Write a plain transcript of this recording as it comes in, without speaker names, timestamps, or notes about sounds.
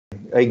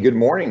Hey, good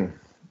morning.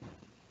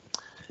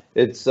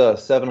 It's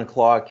 7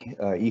 o'clock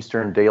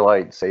Eastern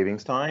Daylight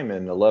Savings Time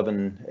and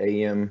 11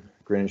 a.m.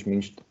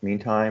 Greenwich Mean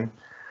Time.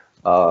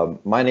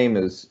 My name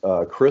is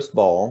Chris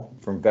Ball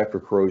from Vector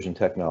Corrosion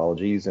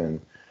Technologies,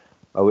 and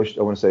I want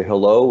to say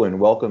hello and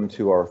welcome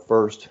to our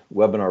first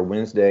Webinar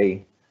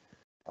Wednesday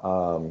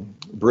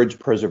Bridge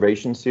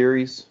Preservation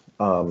Series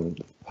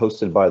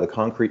hosted by the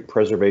Concrete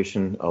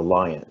Preservation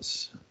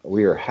Alliance.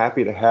 We are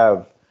happy to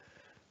have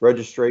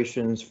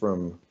registrations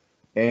from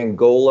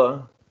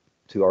Angola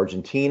to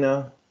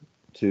Argentina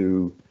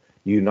to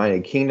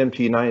United Kingdom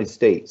to United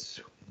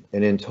States.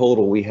 And in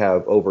total, we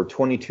have over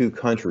 22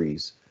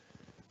 countries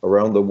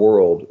around the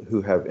world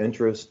who have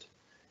interest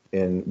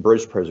in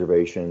bridge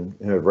preservation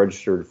and have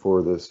registered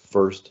for this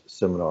first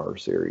seminar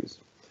series.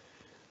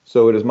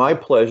 So it is my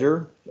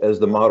pleasure as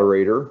the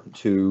moderator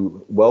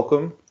to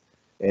welcome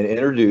and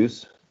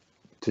introduce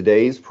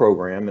today's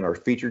program and our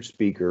featured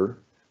speaker,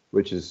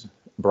 which is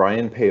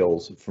Brian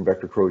Pales from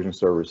Vector Corrosion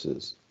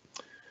Services.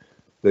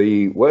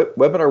 The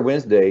Webinar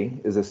Wednesday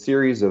is a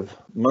series of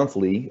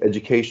monthly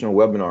educational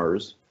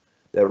webinars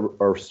that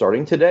are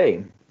starting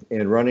today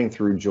and running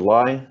through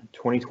July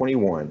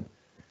 2021,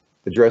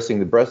 addressing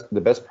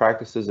the best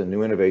practices and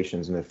new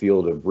innovations in the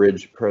field of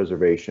bridge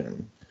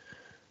preservation.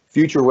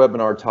 Future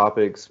webinar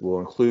topics will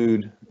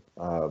include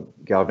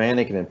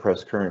galvanic and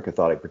impressed current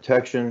cathodic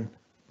protection,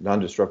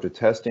 non-destructive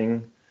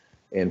testing,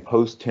 and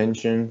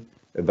post-tension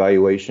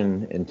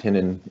evaluation and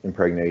tendon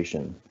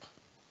impregnation.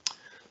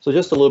 So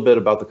just a little bit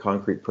about the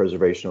Concrete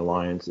Preservation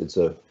Alliance. It's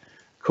a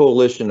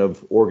coalition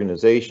of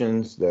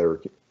organizations that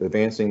are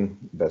advancing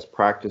best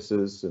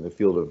practices in the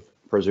field of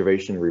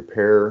preservation,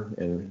 repair,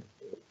 and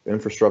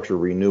infrastructure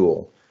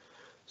renewal.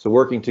 So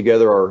working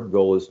together, our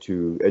goal is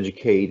to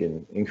educate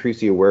and increase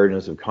the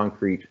awareness of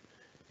concrete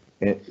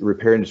and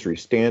repair industry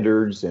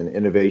standards and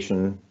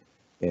innovation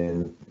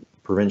and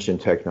prevention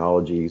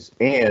technologies.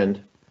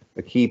 And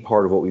a key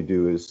part of what we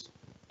do is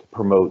to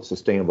promote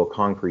sustainable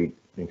concrete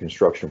and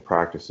construction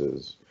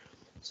practices.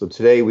 So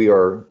today we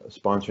are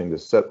sponsoring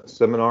this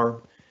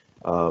seminar.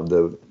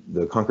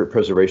 The Concrete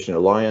Preservation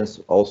Alliance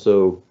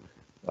also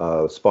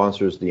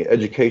sponsors the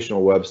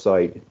educational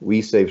website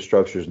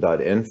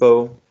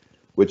wesavestructures.info,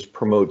 which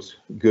promotes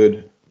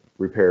good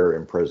repair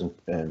and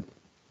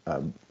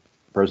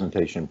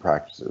presentation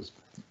practices.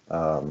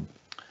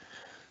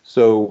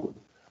 So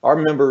our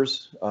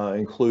members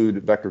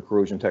include Vector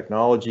Corrosion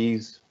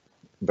Technologies,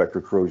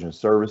 Vector Corrosion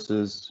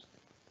Services,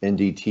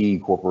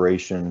 NDT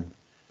Corporation,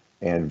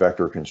 and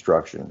Vector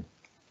Construction.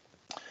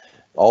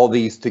 All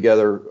these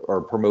together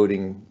are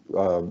promoting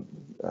the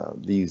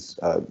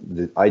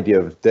idea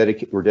of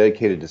we're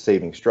dedicated to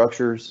saving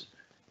structures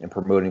and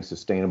promoting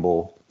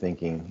sustainable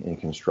thinking in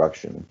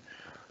construction.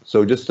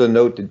 So just a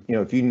note that,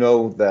 if you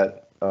know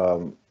that, I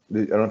don't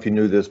know if you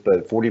knew this,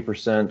 but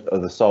 40%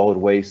 of the solid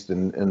waste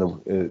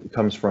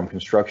comes from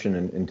construction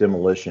and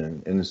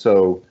demolition. And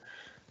so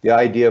the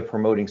idea of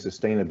promoting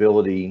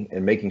sustainability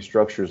and making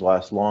structures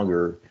last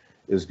longer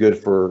is good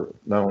for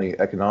not only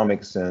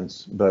economic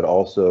sense, but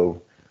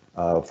also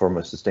from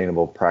a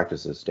sustainable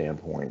practices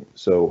standpoint.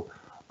 So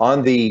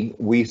on the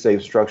We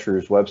Save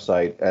Structures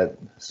website at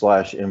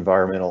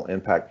 /environmental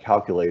impact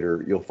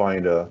calculator, you'll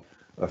find a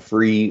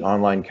free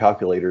online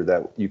calculator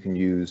that you can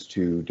use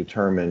to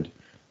determine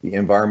the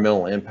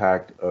environmental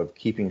impact of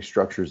keeping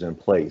structures in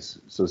place.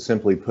 So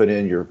simply put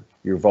in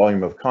your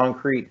volume of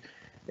concrete,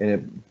 and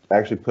it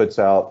actually puts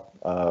out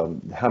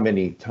how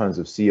many tons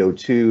of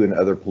CO2 and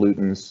other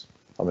pollutants,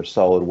 how much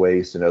solid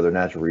waste and other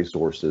natural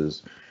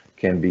resources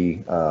can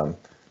be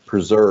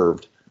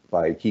preserved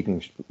by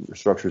keeping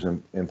structures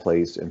in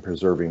place and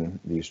preserving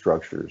these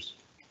structures.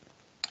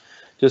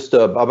 Just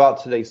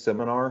about today's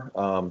seminar,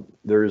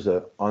 there's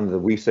on the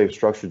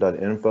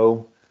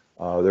wesavestructure.info,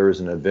 there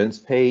is an events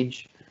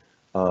page,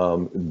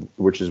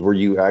 which is where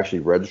you actually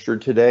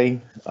registered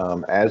today.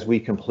 As we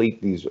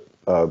complete these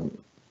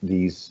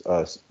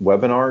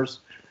webinars,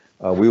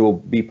 we will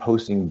be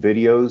posting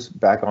videos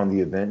back on the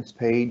events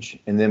page,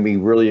 and then we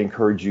really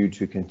encourage you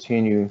to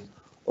continue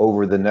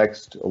over the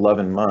next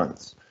 11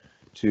 months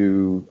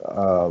to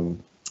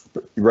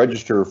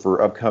register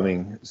for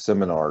upcoming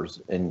seminars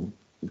and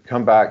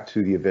come back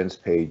to the events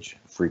page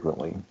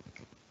frequently.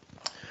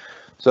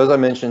 So as I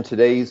mentioned,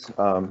 today's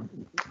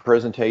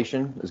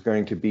presentation is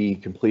going to be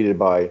completed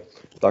by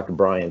Dr.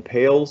 Brian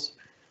Pales.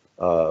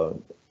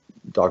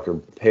 Dr.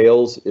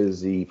 Pales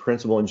is the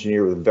principal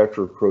engineer with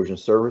Vector Corrosion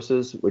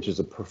Services, which is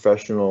a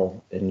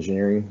professional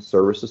engineering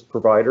services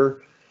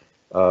provider.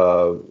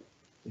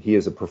 He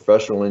is a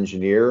professional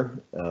engineer,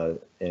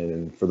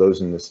 and for those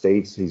in the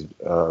States, he's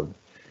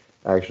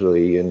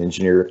actually an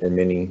engineer in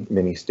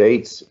many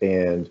states,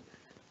 and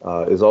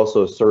is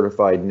also a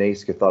certified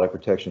NACE cathodic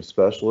protection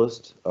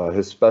specialist.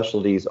 His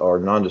specialties are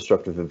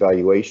non-destructive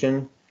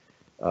evaluation,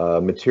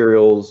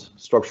 materials,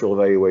 structural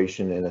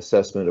evaluation, and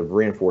assessment of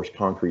reinforced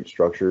concrete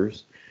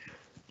structures.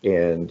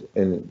 And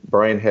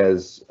Brian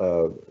has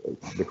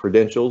the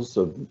credentials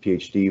of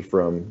PhD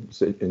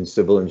in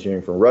civil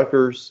engineering from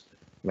Rutgers,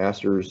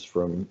 master's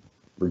from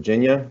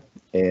Virginia,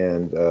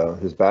 and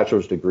his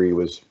bachelor's degree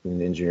was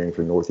in engineering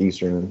from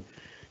Northeastern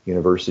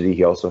University.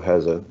 He also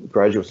has a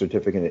graduate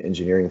certificate in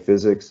engineering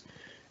physics.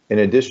 In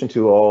addition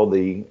to all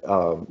the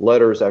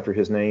letters after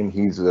his name,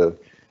 he's a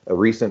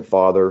recent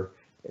father,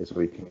 so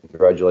we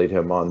congratulate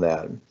him on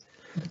that.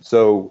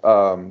 So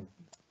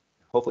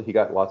hopefully he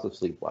got lots of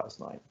sleep last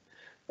night.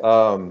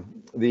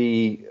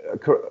 The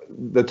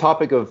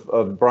topic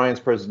of Brian's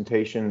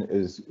presentation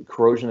is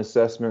corrosion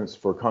assessments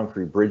for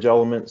concrete bridge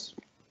elements.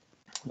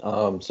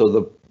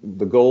 So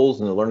the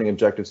goals and the learning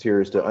objectives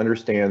here is to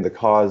understand the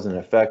cause and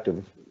effect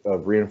of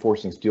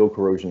reinforcing steel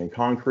corrosion in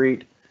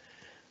concrete,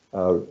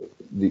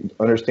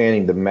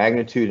 understanding the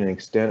magnitude and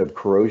extent of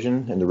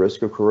corrosion and the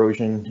risk of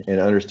corrosion, and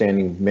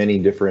understanding many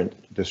different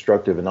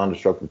destructive and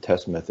non-destructive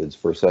test methods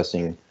for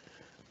assessing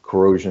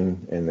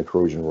corrosion and the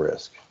corrosion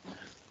risk.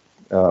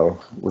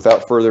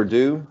 Without further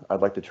ado,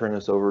 I'd like to turn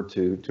this over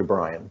to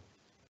Brian.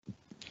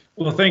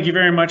 Well, thank you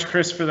very much,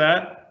 Chris, for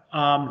that.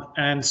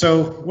 And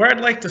so where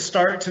I'd like to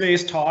start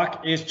today's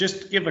talk is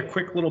just to give a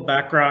quick little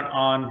background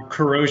on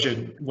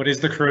corrosion. What is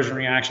the corrosion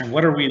reaction?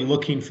 What are we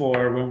looking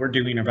for when we're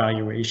doing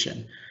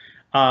evaluation?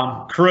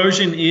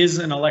 Corrosion is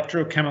an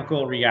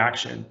electrochemical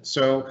reaction.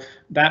 So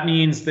that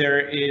means there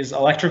is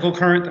electrical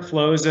current that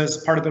flows as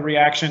part of the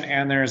reaction,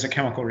 and there is a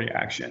chemical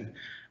reaction.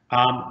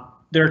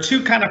 There are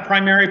two kind of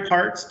primary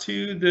parts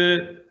to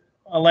the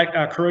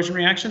corrosion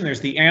reaction.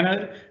 There's the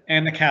anode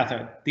and the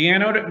cathode. The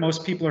anode,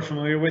 most people are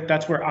familiar with,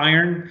 that's where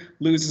iron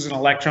loses an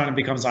electron and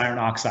becomes iron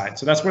oxide.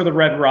 So that's where the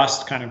red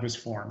rust kind of is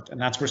formed, and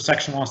that's where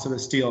section loss of the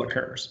steel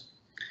occurs.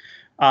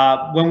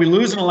 When we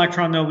lose an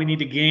electron, though, we need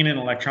to gain an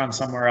electron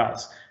somewhere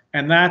else.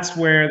 And that's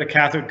where the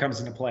cathode comes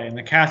into play, and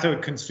the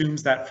cathode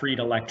consumes that freed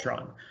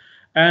electron.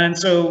 And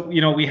so,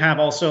 we have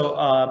also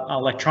an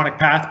electronic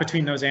path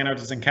between those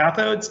anodes and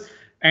cathodes,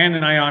 and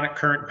an ionic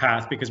current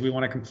path because we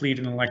want to complete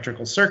an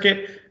electrical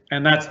circuit,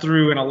 and that's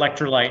through an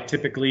electrolyte,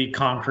 typically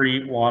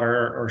concrete,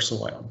 water, or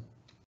soil.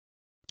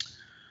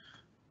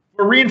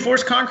 For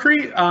reinforced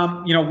concrete,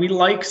 we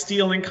like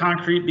steel in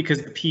concrete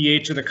because the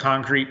pH of the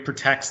concrete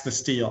protects the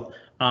steel.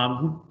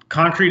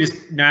 Concrete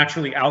is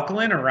naturally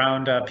alkaline,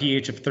 around a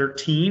pH of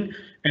 13,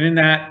 and in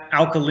that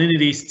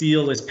alkalinity,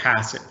 steel is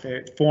passive.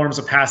 It forms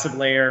a passive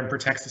layer and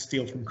protects the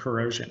steel from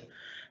corrosion.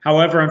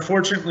 However,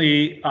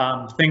 unfortunately,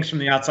 things from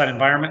the outside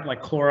environment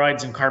like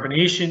chlorides and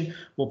carbonation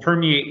will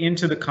permeate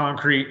into the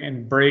concrete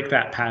and break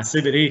that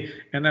passivity,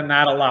 and then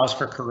that allows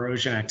for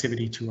corrosion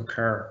activity to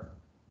occur.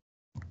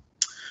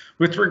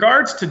 With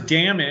regards to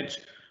damage,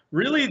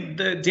 really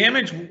the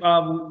damage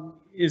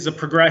is a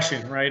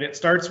progression, right? It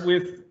starts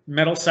with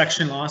metal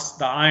section loss.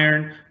 The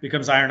iron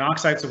becomes iron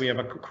oxide, so we have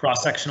a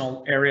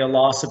cross-sectional area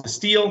loss of the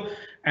steel,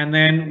 and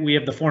then we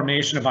have the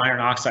formation of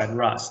iron oxide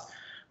rust.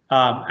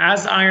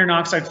 As iron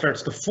oxide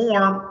starts to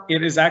form,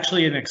 it is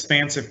actually an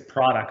expansive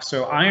product.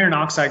 So iron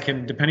oxide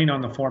can, depending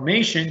on the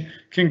formation,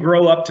 can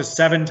grow up to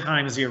 7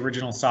 times the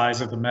original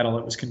size of the metal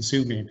it was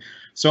consuming.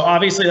 So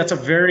obviously that's a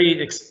very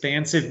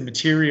expansive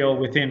material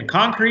within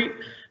concrete,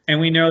 and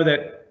we know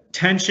that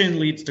tension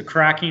leads to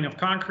cracking of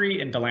concrete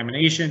and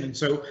delamination, and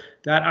so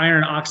that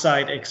iron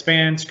oxide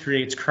expands,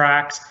 creates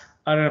cracks,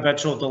 and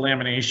eventual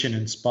delamination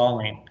and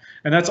spalling.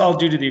 And that's all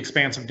due to the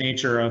expansive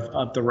nature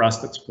of the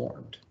rust that's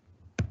formed.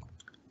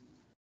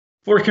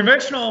 For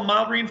conventional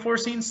mild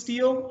reinforcing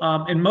steel,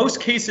 in most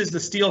cases,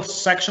 the steel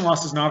section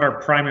loss is not our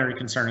primary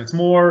concern. It's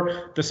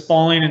more the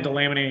spalling and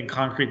delaminating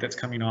concrete that's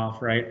coming off,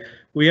 right?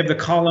 We have the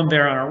column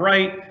there on our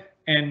right,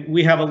 and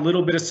we have a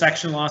little bit of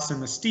section loss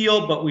in the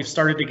steel, but we've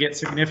started to get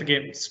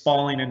significant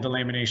spalling and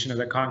delamination of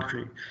the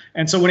concrete.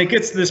 And so when it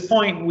gets to this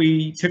point,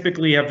 we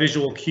typically have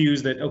visual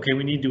cues that, okay,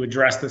 we need to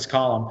address this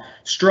column.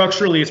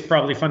 Structurally, it's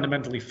probably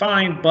fundamentally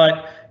fine,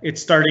 but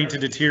it's starting to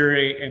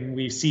deteriorate, and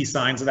we see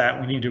signs of that.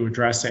 We need to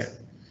address it.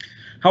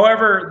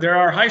 However, there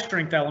are high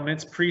strength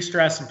elements,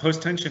 pre-stress and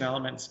post-tension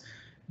elements.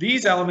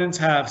 These elements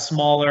have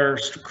smaller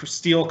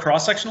steel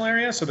cross-sectional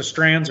area, so the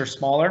strands are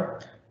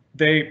smaller.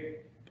 They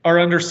are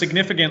under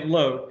significant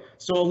load.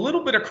 So a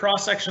little bit of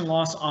cross-section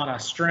loss on a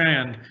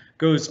strand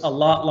goes a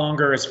lot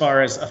longer as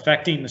far as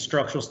affecting the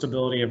structural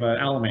stability of an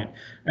element.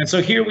 And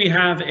so here we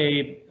have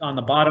on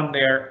the bottom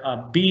there, a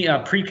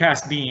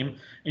precast beam,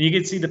 and you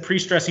can see the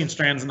pre-stressing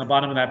strands on the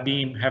bottom of that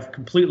beam have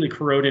completely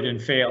corroded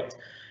and failed.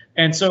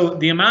 And so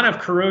the amount of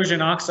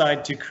corrosion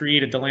oxide to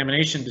create a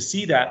delamination to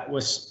see that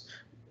was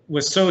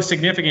so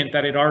significant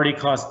that it already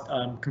caused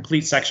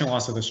complete section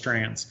loss of the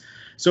strands.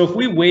 So if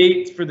we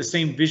wait for the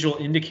same visual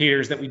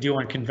indicators that we do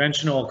on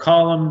conventional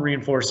column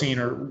reinforcing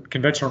or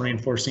conventional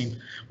reinforcing,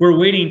 we're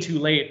waiting too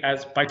late,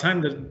 as by the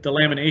time the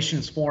delamination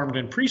is formed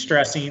and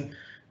pre-stressing,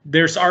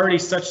 there's already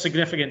such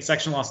significant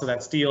section loss of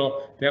that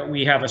steel that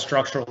we have a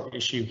structural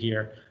issue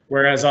here.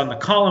 Whereas on the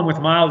column with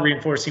mild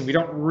reinforcing, we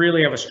don't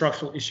really have a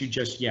structural issue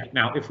just yet.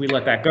 Now, if we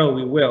let that go,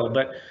 we will,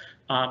 but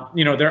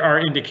there are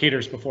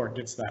indicators before it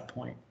gets to that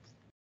point.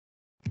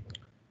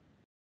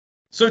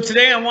 So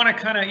today I want to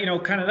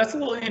kind of, that's a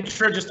little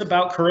intro just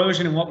about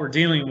corrosion and what we're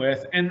dealing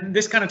with. And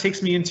this kind of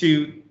takes me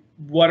into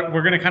what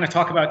we're going to kind of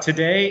talk about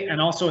today,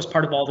 and also as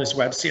part of all this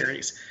web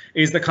series,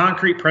 is the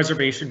concrete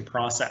preservation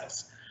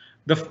process.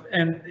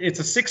 And it's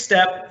a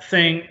six-step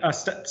thing, a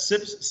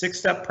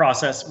six-step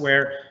process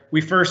where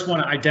we first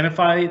want to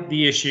identify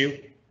the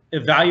issue,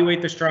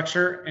 evaluate the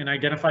structure, and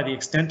identify the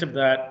extent of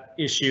that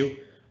issue.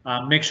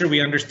 Make sure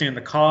we understand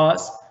the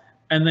cause,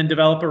 and then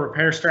develop a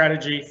repair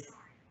strategy,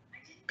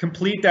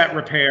 complete that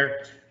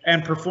repair,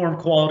 and perform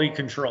quality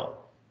control.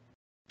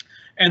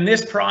 And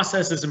this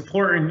process is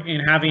important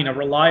in having a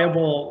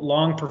reliable,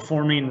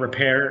 long-performing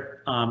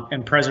repair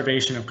and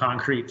preservation of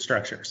concrete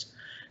structures.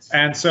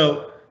 And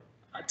so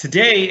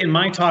today in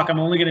my talk, I'm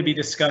only going to be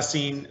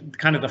discussing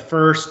kind of the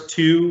first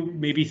two,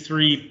 maybe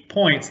 3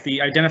 points,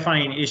 the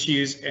identifying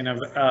issues and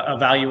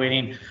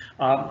evaluating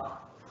the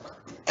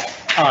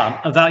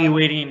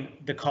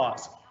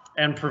cause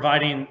and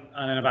providing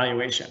an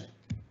evaluation.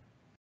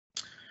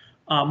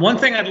 One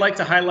thing I'd like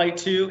to highlight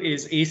too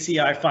is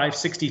ACI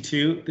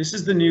 562. This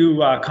is the new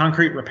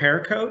concrete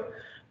repair code.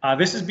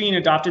 This is being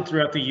adopted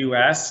throughout the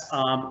US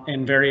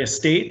in various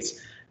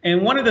states.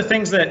 And one of the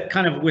things that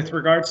kind of with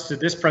regards to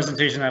this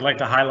presentation I'd like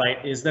to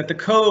highlight is that the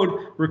code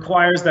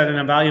requires that an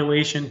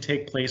evaluation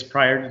take place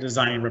prior to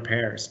designing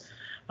repairs.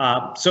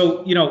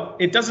 So, you know,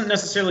 it doesn't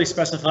necessarily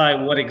specify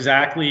what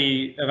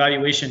exactly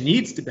evaluation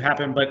needs to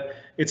happen, but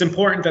it's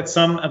important that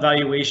some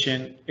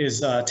evaluation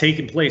is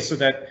taking place so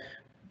that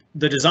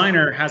the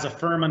designer has a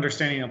firm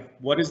understanding of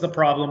what is the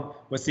problem,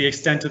 what's the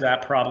extent of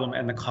that problem,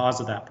 and the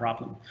cause of that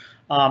problem.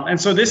 And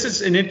so this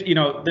is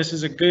this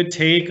is a good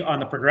take on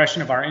the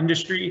progression of our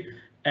industry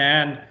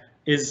and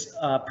is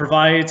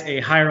provides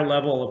a higher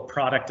level of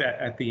product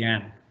at the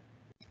end.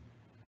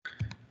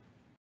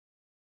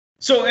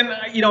 So, and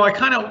I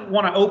kind of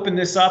want to open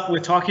this up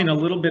with talking a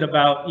little bit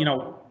about,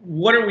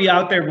 what are we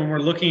out there when we're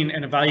looking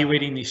and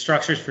evaluating these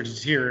structures for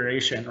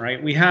deterioration,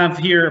 right? We have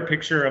here a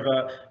picture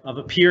of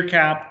a pier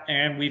cap,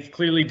 and we've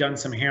clearly done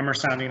some hammer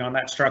sounding on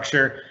that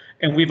structure,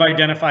 and we've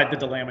identified the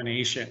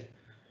delamination.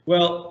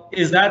 Well,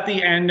 is that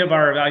the end of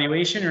our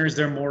evaluation, or is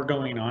there more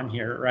going on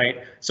here,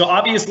 right? So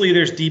obviously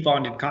there's deep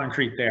bonded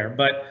concrete there,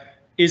 but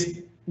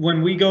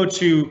when we go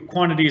to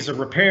quantities of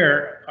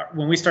repair,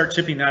 when we start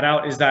chipping that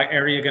out, is that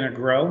area going to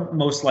grow?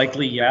 Most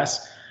likely,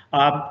 yes.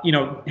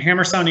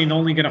 Hammer sounding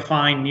only going to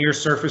find near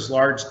surface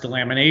large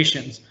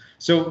delaminations.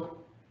 So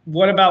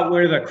what about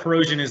where the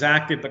corrosion is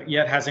active but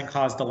yet hasn't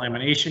caused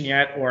delamination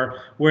yet, or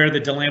where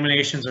the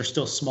delaminations are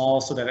still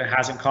small so that it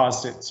hasn't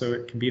caused it, so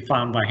it can be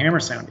found by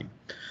hammer sounding?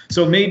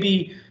 So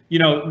maybe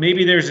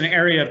there's an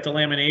area of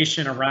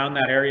delamination around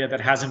that area that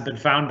hasn't been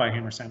found by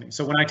hammer sounding.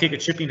 So when I take a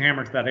chipping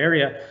hammer to that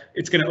area,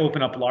 it's going to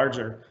open up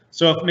larger.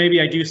 So if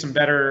maybe I do some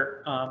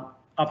better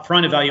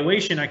upfront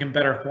evaluation, I can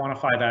better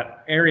quantify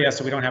that area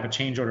so we don't have a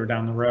change order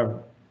down the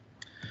road.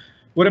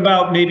 What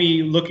about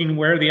maybe looking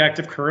where the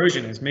active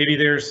corrosion is? Maybe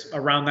there's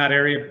around that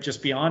area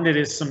just beyond it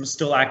is some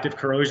still active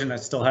corrosion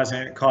that still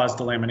hasn't caused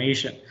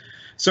delamination.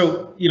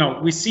 So,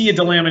 we see a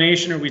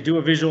delamination or we do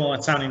a visual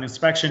and sounding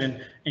inspection,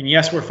 and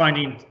yes, we're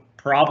finding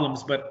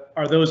problems, but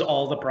are those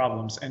all the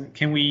problems? And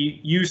can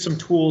we use some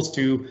tools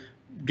to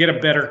get a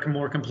better,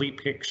 more complete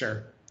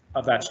picture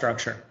of that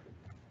structure?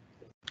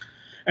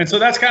 And so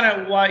that's kind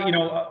of why,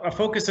 a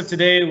focus of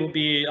today will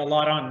be a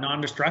lot on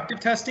non-destructive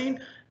testing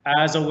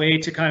as a way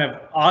to kind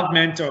of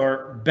augment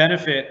or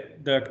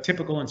benefit the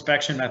typical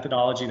inspection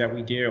methodology that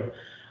we do.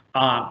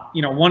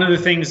 One of the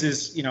things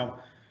is,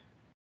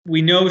 we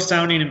know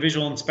sounding and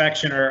visual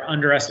inspection are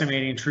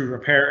underestimating true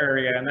repair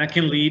area, and that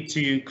can lead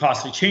to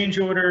costly change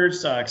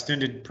orders,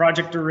 extended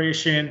project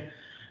duration.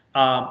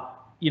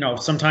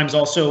 Sometimes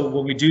also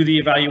when we do the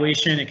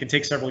evaluation, it can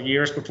take several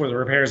years before the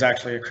repairs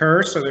actually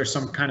occur. So there's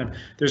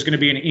there's going to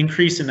be an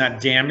increase in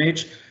that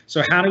damage.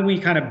 So how do we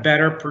kind of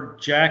better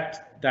project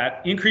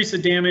that increase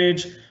of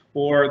damage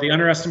or the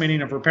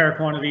underestimating of repair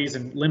quantities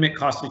and limit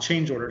costly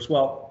change orders?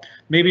 Well,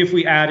 maybe if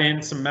we add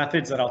in some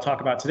methods that I'll talk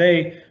about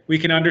today, we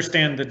can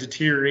understand the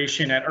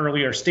deterioration at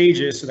earlier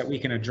stages so that we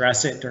can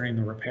address it during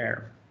the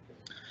repair.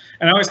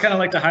 And I always kind of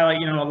like to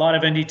highlight, a lot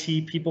of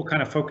NDT people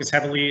kind of focus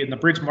heavily in the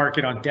bridge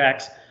market on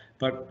decks,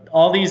 but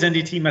all these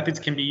NDT methods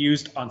can be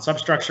used on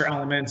substructure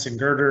elements and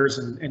girders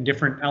and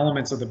different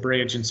elements of the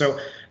bridge. And so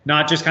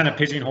not just kind of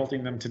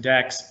pigeonholing them to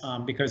decks,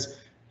 because,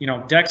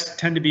 decks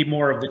tend to be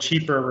more of the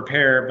cheaper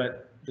repair,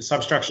 but the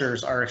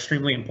substructures are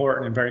extremely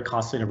important and very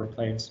costly to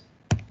replace.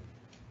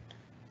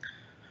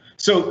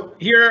 So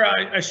here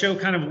I show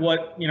kind of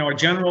what, a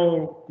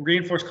general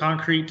reinforced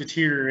concrete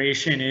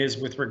deterioration is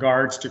with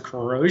regards to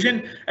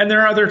corrosion. And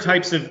there are other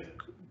types of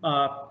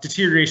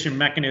deterioration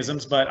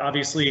mechanisms, but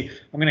obviously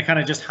I'm going to kind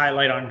of just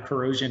highlight on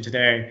corrosion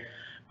today.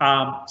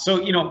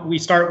 So, we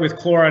start with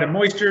chloride and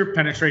moisture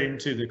penetrating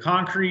to the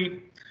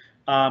concrete.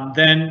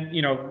 Then,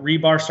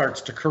 rebar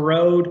starts to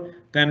corrode.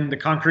 Then the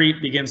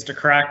concrete begins to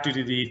crack due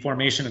to the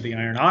formation of the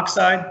iron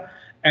oxide,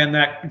 and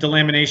that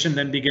delamination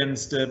then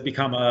begins to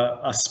become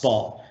a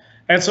spall.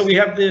 And so we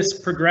have this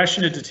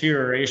progression of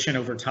deterioration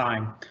over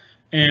time.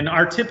 And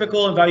our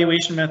typical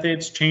evaluation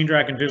methods, chain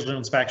drag and visual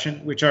inspection,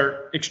 which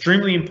are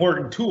extremely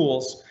important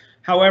tools.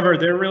 However,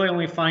 they're really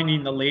only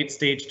finding the late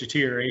stage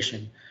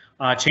deterioration.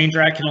 Chain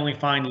drag can only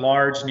find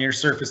large near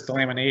surface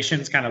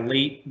delaminations kind of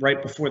late,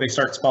 right before they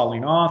start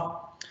spalling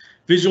off.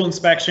 Visual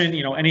inspection,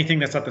 anything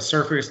that's at the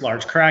surface,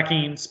 large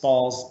cracking,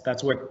 spalls,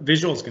 that's what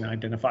visual is going to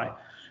identify.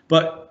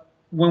 But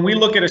when we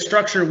look at a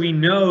structure, we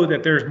know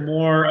that there's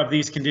more of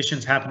these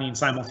conditions happening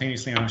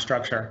simultaneously on a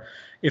structure.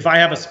 If I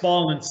have a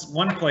spall in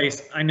one place,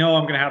 I know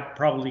I'm going to have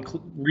probably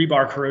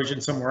rebar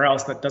corrosion somewhere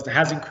else that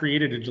hasn't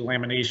created a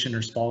delamination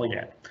or spall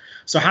yet.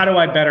 So how do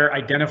I better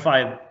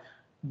identify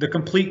the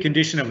complete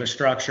condition of the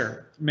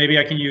structure? Maybe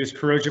I can use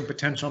corrosion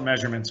potential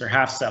measurements or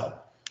half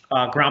cell,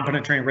 ground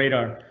penetrating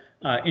radar,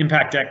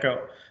 impact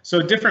echo.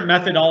 So different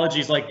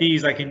methodologies like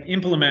these I can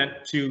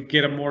implement to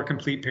get a more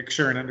complete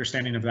picture and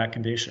understanding of that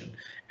condition.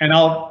 And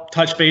I'll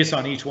touch base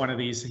on each one of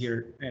these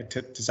here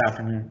this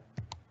afternoon.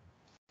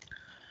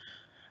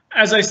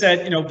 As I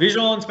said,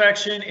 visual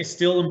inspection is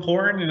still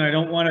important, and I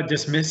don't want to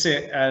dismiss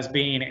it as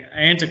being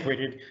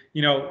antiquated.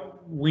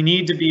 We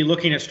need to be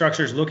looking at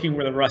structures, looking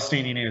where the rust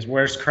staining is,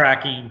 where's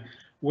cracking,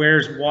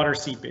 where's water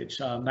seepage.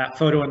 That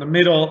photo in the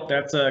middle,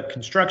 that's a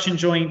construction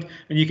joint,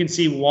 and you can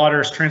see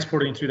water's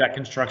transporting through that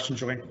construction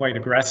joint quite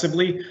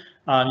aggressively.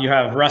 You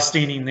have rust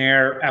staining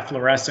there,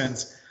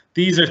 efflorescence.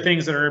 These are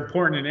things that are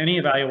important in any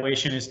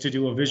evaluation, is to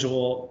do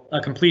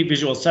a complete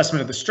visual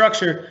assessment of the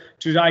structure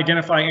to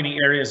identify any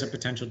areas of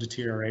potential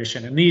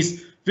deterioration. And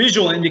these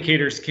visual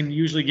indicators can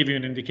usually give you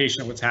an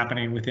indication of what's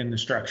happening within the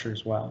structure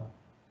as well.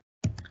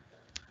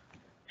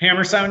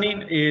 Hammer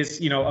sounding is,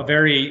 a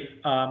very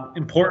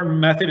important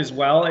method as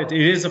well. It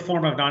is a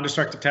form of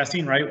non-destructive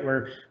testing, right?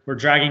 Where we're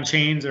dragging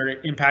chains or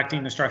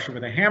impacting the structure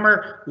with a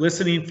hammer,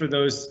 listening for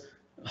those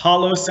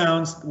hollow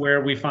sounds where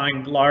we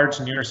find large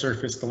near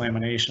surface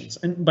delaminations.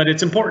 But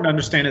it's important to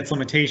understand its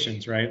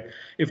limitations, right?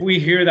 If we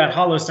hear that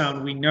hollow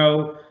sound, we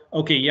know,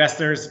 okay, yes,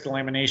 there's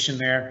delamination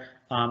there.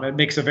 It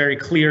makes a very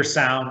clear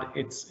sound.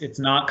 It's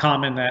not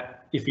common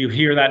that if you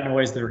hear that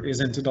noise, there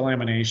isn't a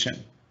delamination.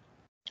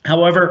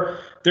 However,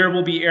 there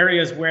will be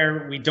areas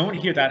where we don't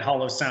hear that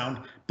hollow sound,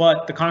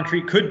 but the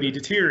concrete could be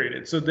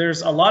deteriorated. So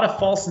there's a lot of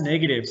false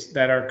negatives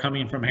that are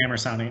coming from hammer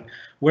sounding,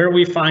 where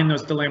we find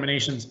those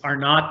delaminations are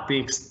not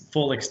the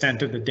full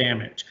extent of the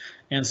damage.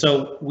 And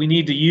so we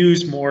need to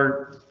use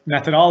more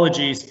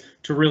methodologies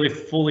to really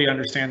fully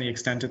understand the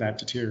extent of that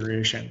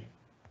deterioration.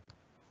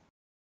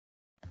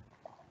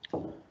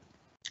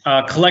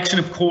 Collection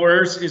of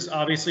cores is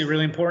obviously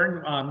really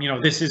important.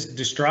 This is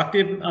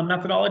destructive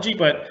methodology,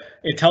 but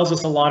it tells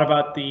us a lot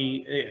about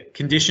the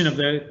condition of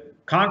the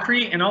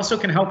concrete and also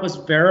can help us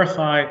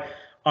verify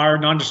our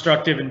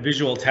non-destructive and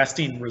visual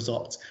testing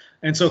results.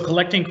 And so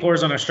collecting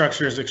cores on a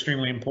structure is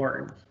extremely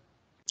important.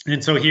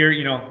 And so here,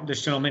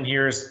 this gentleman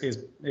here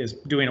is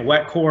doing a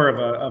wet core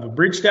of a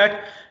bridge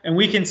deck, and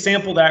we can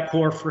sample that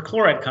core for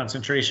chloride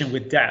concentration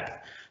with depth.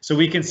 So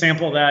we can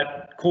sample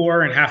that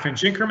core in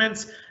half-inch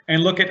increments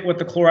and look at what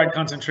the chloride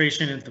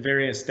concentration at the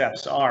various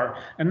depths are.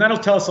 And that'll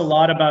tell us a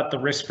lot about the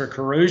risk for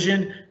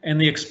corrosion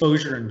and the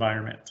exposure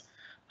environment.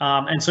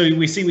 And so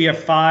we have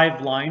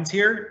 5 lines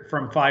here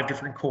from 5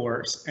 different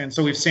cores. And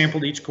so we've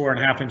sampled each core in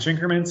half-inch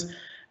increments.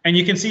 And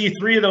you can see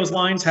 3 of those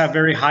lines have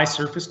very high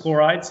surface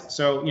chlorides.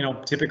 So,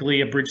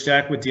 typically a bridge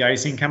deck with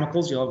de-icing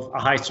chemicals, you'll have a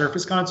high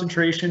surface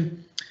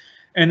concentration.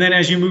 And then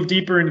as you move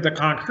deeper into the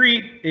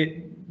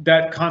concrete,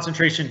 that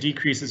concentration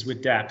decreases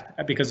with depth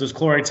because those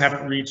chlorides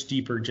haven't reached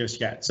deeper just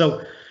yet.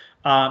 So,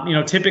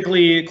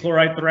 typically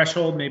chloride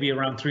threshold, maybe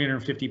around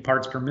 350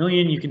 parts per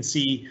million. You can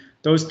see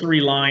those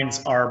 3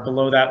 lines are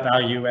below that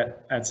value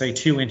at say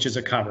 2 inches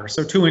of cover.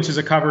 So 2 inches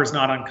of cover is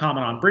not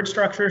uncommon on bridge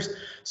structures.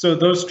 So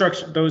those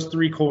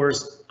 3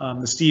 cores,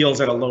 the steel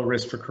is at a low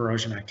risk for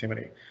corrosion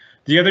activity.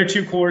 The other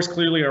 2 cores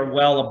clearly are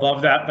well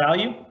above that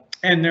value,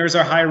 and there's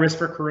a high risk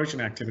for corrosion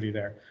activity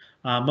there.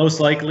 Most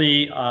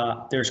likely,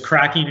 there's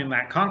cracking in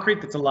that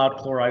concrete that's allowed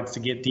chlorides to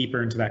get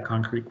deeper into that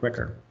concrete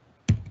quicker.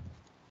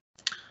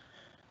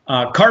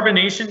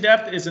 Carbonation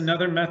depth is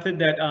another method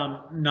that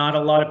not a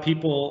lot of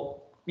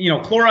people,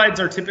 chlorides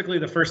are typically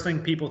the first thing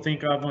people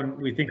think of when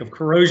we think of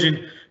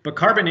corrosion, but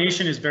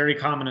carbonation is very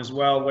common as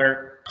well,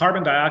 where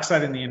carbon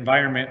dioxide in the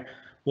environment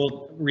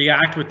will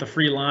react with the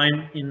free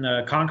lime in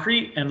the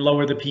concrete and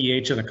lower the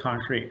pH of the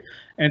concrete.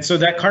 And so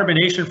that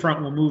carbonation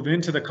front will move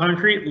into the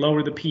concrete,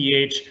 lower the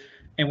pH,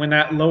 and when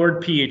that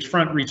lowered pH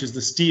front reaches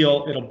the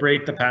steel, it'll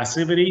break the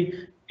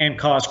passivity and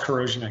cause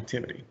corrosion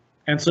activity.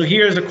 And so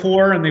here's a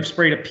core, and they've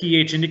sprayed a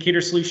pH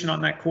indicator solution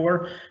on that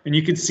core, and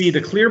you can see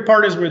the clear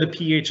part is where the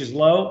pH is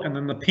low, and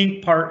then the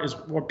pink part is,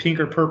 or pink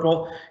or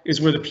purple, is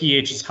where the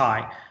pH is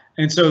high.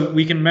 And so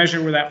we can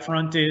measure where that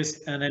front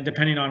is, and then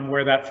depending on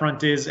where that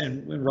front is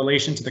and in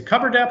relation to the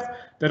cover depth,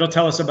 that'll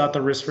tell us about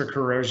the risk for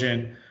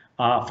corrosion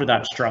for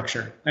that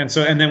structure. And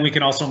then we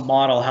can also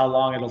model how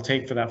long it'll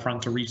take for that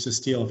front to reach the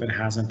steel if it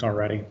hasn't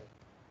already.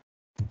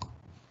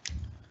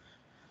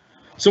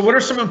 So what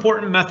are some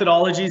important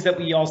methodologies that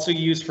we also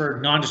use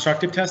for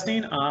non-destructive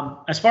testing?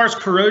 As far as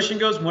corrosion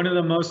goes, one of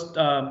the most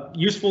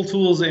useful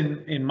tools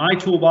in my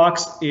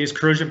toolbox is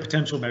corrosion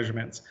potential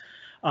measurements.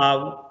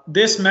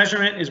 This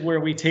measurement is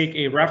where we take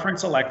a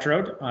reference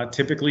electrode,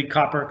 typically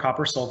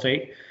copper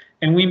sulfate,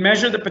 and we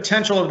measure the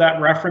potential of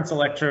that reference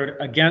electrode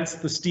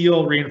against the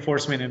steel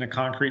reinforcement in a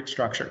concrete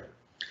structure.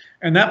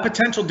 And that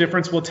potential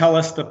difference will tell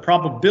us the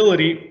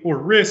probability or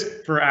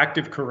risk for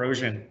active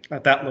corrosion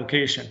at that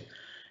location.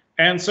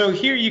 And so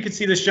here you can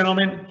see this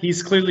gentleman,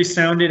 he's clearly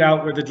sounded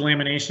out where the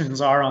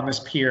delaminations are on this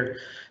pier.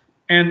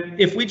 And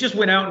if we just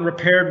went out and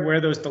repaired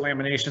where those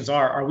delaminations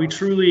are we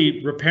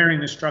truly repairing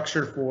the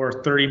structure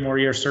for 30 more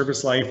year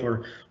service life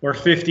or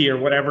 50 or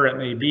whatever it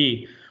may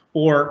be?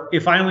 Or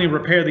if I only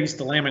repair these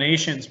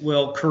delaminations,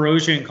 will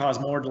corrosion cause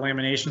more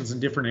delaminations in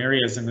different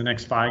areas in the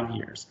next 5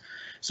 years?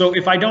 So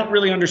if I don't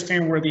really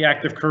understand where the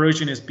active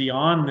corrosion is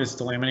beyond this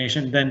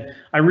delamination, then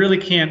I really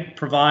can't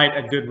provide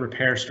a good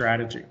repair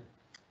strategy.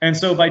 And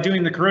so by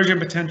doing the corrosion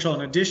potential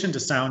in addition to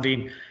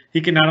sounding,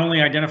 he can not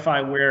only identify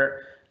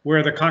where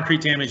the concrete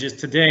damage is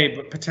today,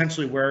 but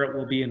potentially where it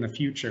will be in the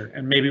future.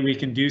 And maybe we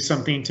can do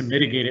something to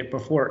mitigate it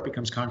before it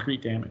becomes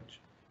concrete damage.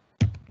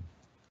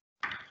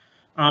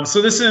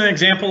 So this is an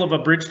example of a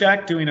bridge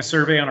deck, doing a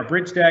survey on a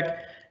bridge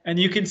deck. And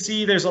you can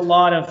see there's a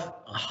lot of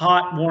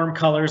hot, warm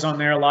colors on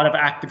there, a lot of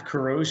active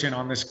corrosion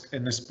on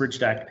in this bridge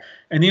deck.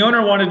 And the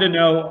owner wanted to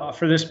know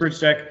for this bridge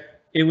deck,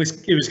 it was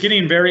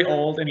getting very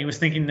old and he was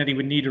thinking that he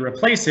would need to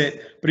replace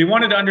it, but he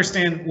wanted to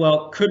understand,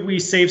 well, could we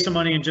save some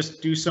money and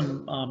just do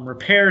some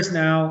repairs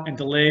now and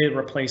delay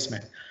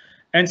replacement?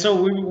 And so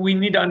we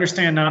need to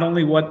understand not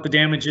only what the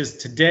damage is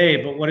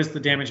today, but what is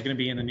the damage going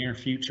to be in the near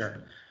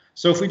future.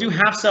 So if we do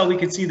half cell, we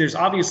can see there's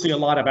obviously a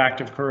lot of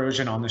active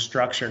corrosion on the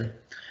structure.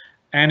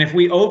 And if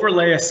we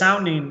overlay a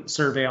sounding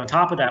survey on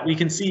top of that, we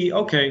can see,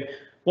 okay,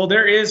 well,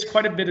 there is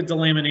quite a bit of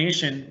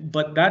delamination,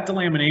 but that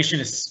delamination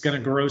is going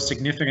to grow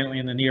significantly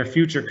in the near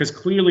future because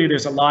clearly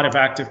there's a lot of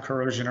active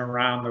corrosion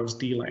around those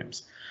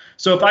delams.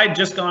 So if I had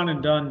just gone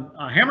and done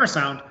a hammer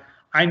sound,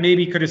 I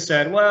maybe could have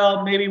said,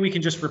 well, maybe we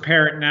can just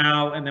repair it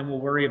now and then we'll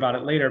worry about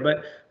it later.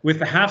 But with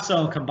the half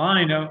cell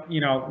combined,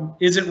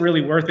 is it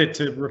really worth it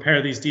to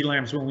repair these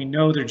delams when we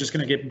know they're just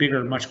going to get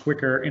bigger much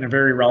quicker in a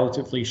very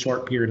relatively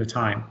short period of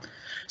time?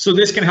 So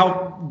this can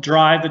help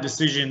drive the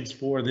decisions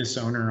for this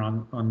owner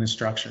on this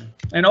structure.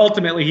 And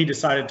ultimately, he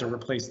decided to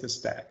replace this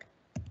deck.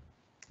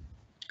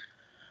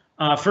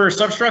 For a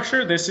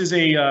substructure, this is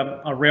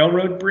a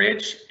railroad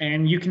bridge,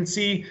 and you can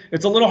see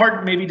it's a little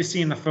hard maybe to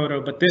see in the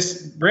photo, but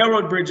this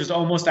railroad bridge is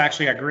almost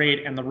actually at grade,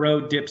 and the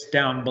road dips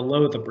down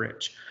below the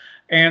bridge.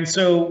 And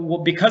so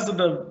because of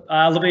the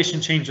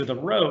elevation change of the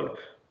road,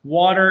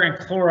 water and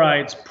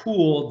chlorides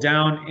pool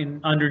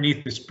down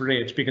underneath this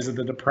bridge because of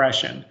the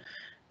depression.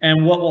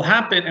 And what will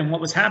happen, and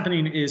what was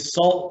happening, is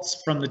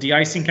salts from the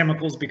de-icing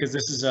chemicals, because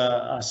this is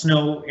a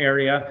snow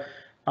area,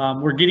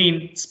 we're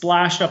getting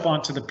splashed up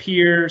onto the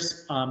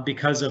piers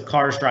because of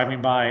cars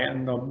driving by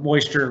and the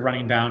moisture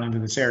running down into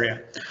this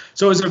area.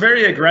 So it was a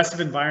very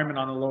aggressive environment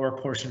on the lower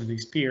portion of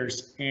these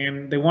piers,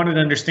 and they wanted to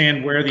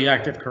understand where the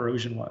active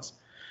corrosion was.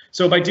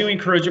 So by doing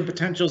corrosion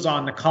potentials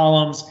on the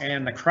columns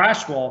and the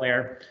crash wall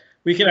there,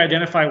 we could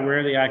identify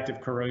where the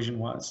active corrosion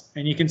was.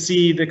 And you can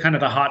see the kind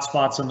of the hot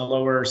spots on the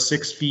lower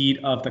 6 feet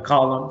of the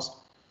columns.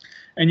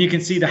 And you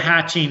can see the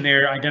hatching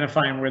there,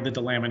 identifying where the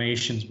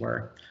delaminations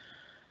were.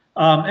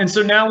 And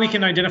so now we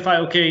can identify,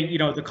 okay,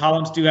 the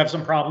columns do have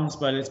some problems,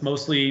 but it's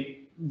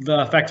mostly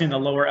affecting the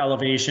lower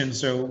elevation.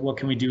 So what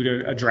can we do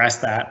to address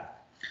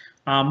that?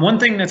 One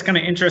thing that's kind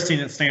of interesting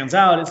that stands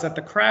out is that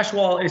the crash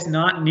wall is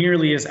not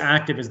nearly as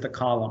active as the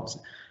columns.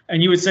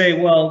 And you would say,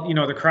 well,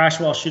 the crash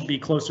wall should be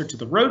closer to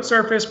the road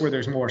surface where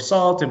there's more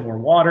salt and more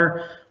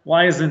water.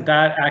 Why isn't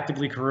that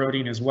actively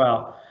corroding as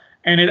well?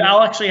 And it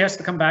all actually has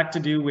to come back to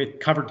do with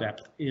cover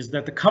depth, is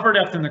that the cover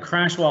depth in the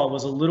crash wall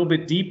was a little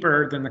bit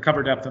deeper than the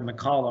cover depth in the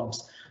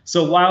columns.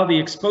 So while the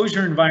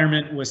exposure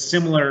environment was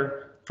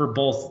similar for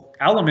both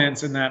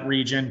elements in that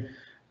region,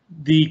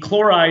 the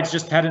chlorides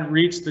just hadn't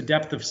reached the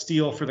depth of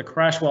steel for the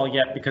crash wall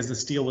yet because the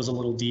steel was a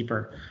little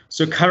deeper.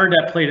 So cover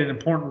depth played an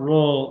important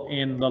role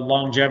in the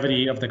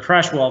longevity of the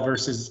crash wall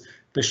versus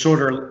the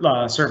shorter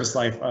service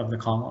life of the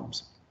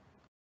columns.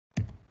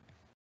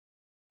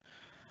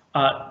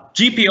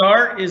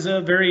 GPR is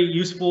a very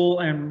useful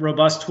and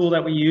robust tool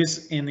that we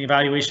use in the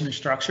evaluation of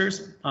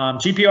structures.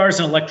 GPR is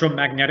an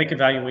electromagnetic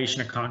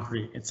evaluation of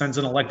concrete. It sends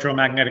an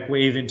electromagnetic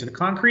wave into the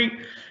concrete,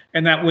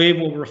 and that wave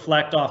will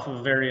reflect off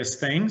of various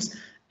things.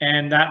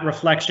 And that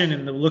reflection,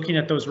 and looking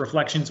at those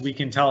reflections, we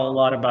can tell a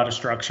lot about a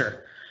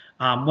structure.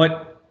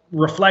 What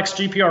reflects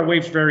GPR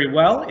waves very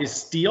well is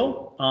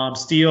steel.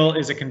 Steel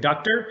is a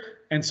conductor,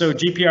 and so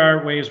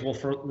GPR waves will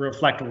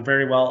reflect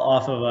very well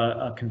off of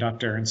a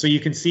conductor. And so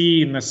you can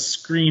see in the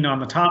screen on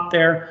the top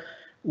there,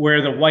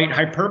 where the white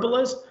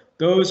hyperbolas,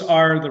 those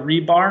are the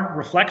rebar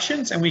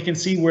reflections, and we can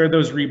see where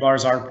those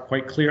rebars are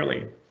quite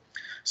clearly.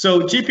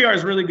 So GPR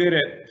is really good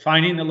at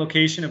finding the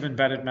location of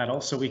embedded metal,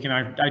 so we can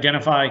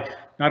identify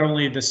not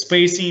only the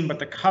spacing, but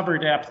the cover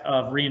depth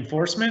of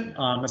reinforcement,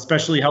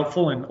 especially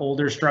helpful in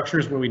older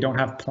structures where we don't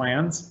have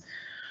plans.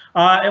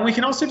 And we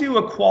can also do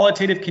a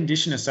qualitative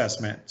condition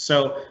assessment.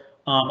 So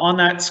on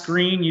that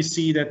screen, you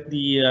see that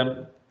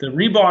the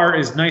rebar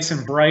is nice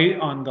and bright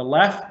on the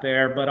left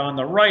there, but on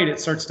the right, it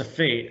starts to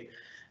fade.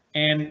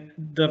 And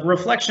the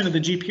reflection of the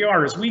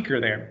GPR is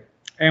weaker there.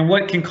 And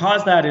what can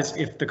cause that is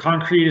if the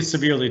concrete is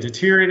severely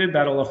deteriorated,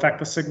 that'll affect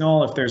the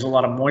signal. If there's a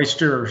lot of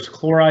moisture or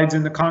chlorides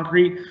in the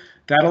concrete,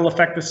 that'll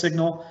affect the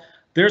signal.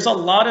 There's a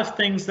lot of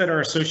things that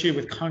are associated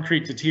with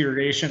concrete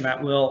deterioration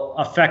that will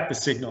affect the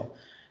signal.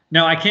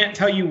 Now, I can't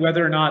tell you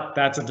whether or not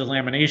that's a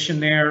delamination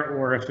there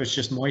or if it's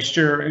just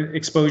moisture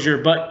exposure,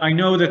 but I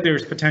know that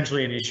there's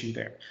potentially an issue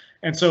there.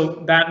 And so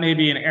that may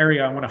be an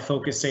area I want to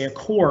focus, say, a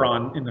core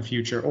on in the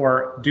future,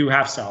 or do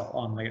half cell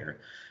on later.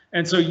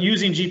 And so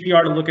using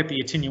GPR to look at the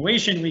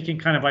attenuation, we can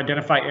kind of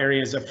identify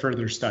areas of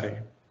further study.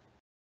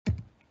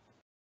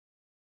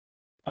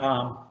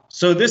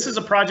 So this is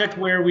a project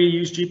where we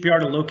use GPR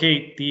to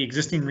locate the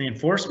existing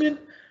reinforcement.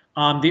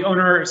 The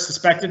owner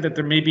suspected that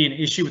there may be an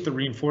issue with the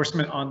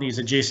reinforcement on these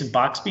adjacent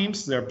box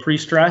beams. They're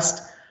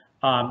pre-stressed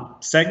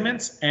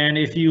segments. And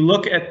if you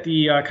look at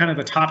the kind of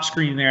the top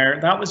screen there,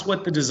 that was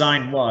what the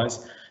design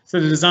was. So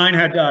the design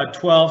had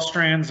 12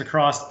 strands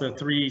across the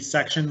 3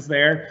 sections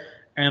there,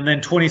 and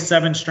then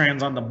 27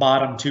 strands on the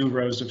bottom 2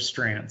 rows of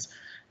strands.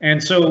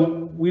 And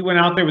so we went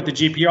out there with the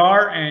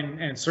GPR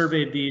and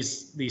surveyed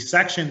these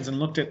sections and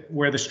looked at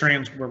where the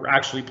strands were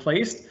actually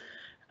placed,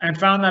 and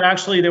found that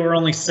actually there were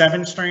only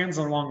 7 strands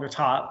along the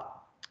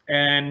top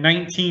and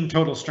 19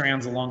 total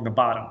strands along the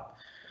bottom.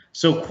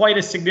 So quite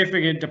a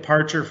significant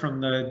departure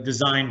from the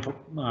design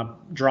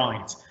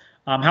drawings.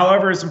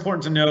 However, it's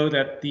important to know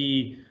that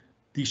the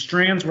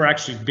strands were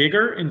actually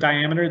bigger in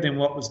diameter than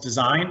what was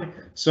designed.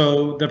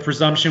 So the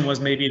presumption was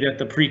maybe that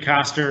the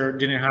precaster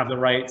didn't have the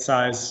right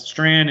size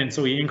strand, and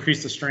so he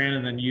increased the strand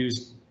and then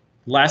used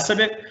less of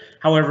it.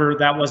 However,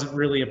 that wasn't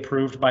really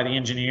approved by the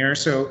engineer.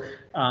 So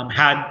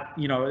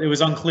it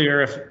was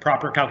unclear if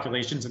proper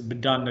calculations had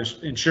been done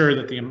to ensure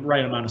that the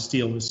right amount of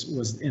steel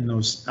was in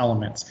those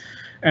elements.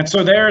 And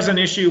so there's an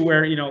issue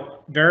where,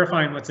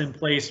 verifying what's in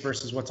place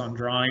versus what's on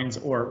drawings,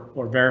 or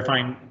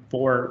verifying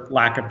for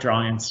lack of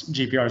drawings,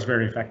 GPR is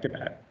very effective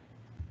at.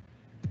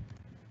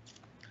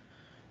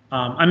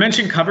 I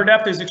mentioned cover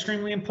depth is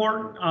extremely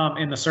important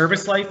in the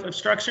service life of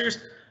structures.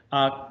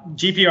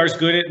 GPR is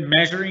good at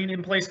measuring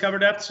in place cover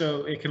depth,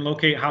 so it can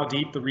locate how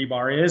deep the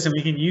rebar is, and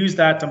we can use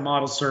that to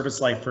model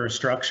service life for a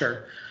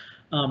structure.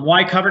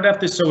 Why cover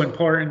depth is so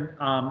important?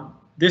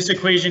 This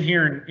equation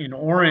here in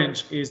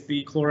orange is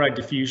the chloride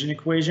diffusion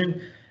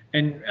equation.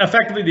 And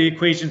effectively the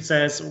equation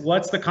says,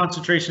 what's the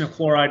concentration of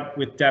chloride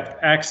with depth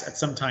X at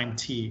some time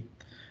T?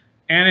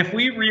 And if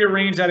we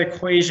rearrange that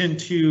equation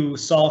to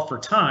solve for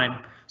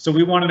time, so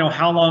we want to know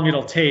how long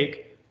it'll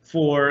take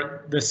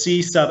for the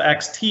C sub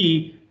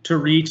XT to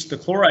reach the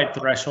chloride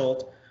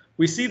threshold,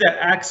 we see that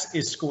X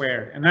is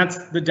squared, and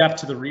that's the depth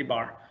to the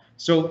rebar.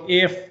 So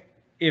if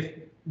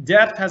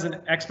depth has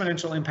an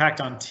exponential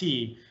impact on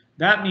T,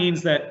 that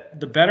means that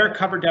the better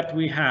cover depth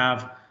we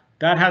have,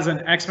 that has an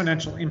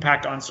exponential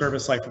impact on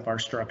service life of our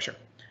structure.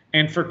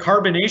 And for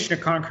carbonation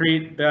of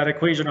concrete, that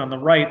equation on the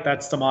right,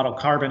 that's the model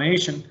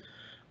carbonation.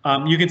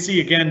 You can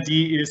see again,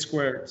 D is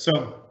squared.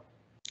 So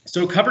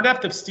cover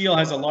depth of steel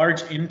has a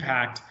large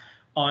impact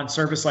on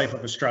service life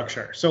of a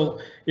structure. So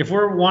if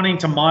we're wanting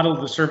to model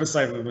the service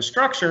life of a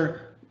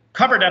structure,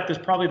 cover depth is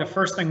probably the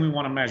first thing we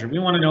want to measure. We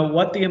want to know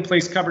what the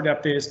in-place cover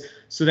depth is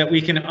so that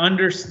we can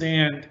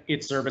understand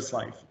its service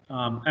life.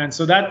 And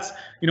so that's,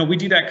 we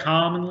do that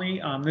commonly.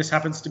 This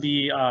happens to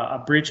be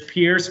a bridge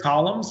piers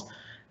columns.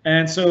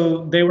 And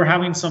so they were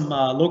having some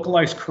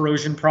localized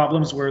corrosion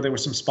problems where there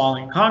was some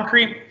spalling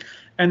concrete,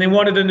 and they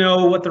wanted to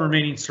know what the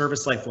remaining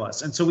service life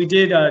was. And so we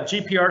did a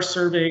GPR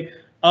survey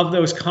of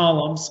those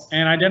columns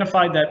and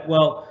identified that,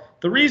 well,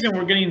 the reason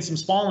we're getting some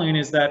spalling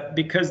is that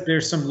because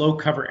there's some low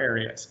cover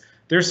areas.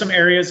 There's some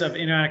areas of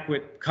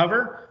inadequate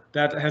cover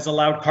that has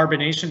allowed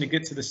carbonation to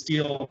get to the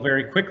steel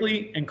very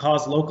quickly and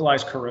cause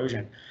localized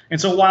corrosion. And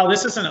so while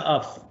this isn't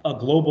a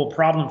global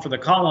problem for the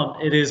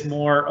column, it is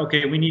more,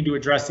 okay, we need to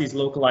address these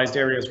localized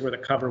areas where the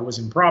cover was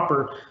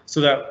improper so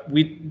that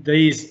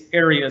these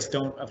areas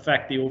don't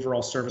affect the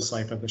overall service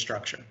life of the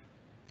structure.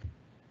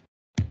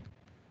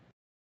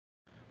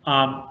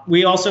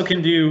 We also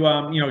can do,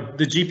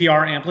 the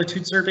GPR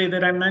amplitude survey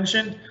that I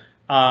mentioned.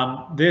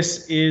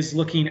 This is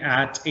looking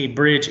at a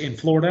bridge in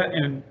Florida,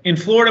 and in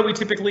Florida we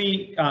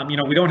typically,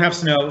 we don't have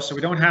snow, so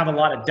we don't have a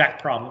lot of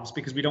deck problems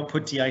because we don't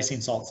put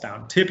de-icing salts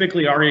down.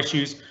 Typically our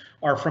issues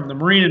are from the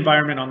marine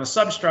environment on the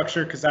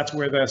substructure because that's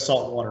where the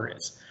salt water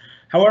is.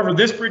 However,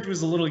 this bridge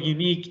was a little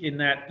unique in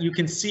that you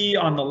can see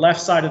on the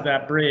left side of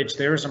that bridge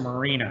there's a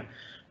marina.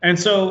 And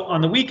so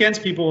on the weekends,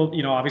 people,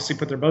 obviously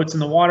put their boats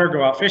in the water,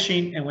 go out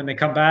fishing, and when they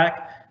come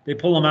back, they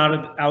pull them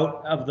out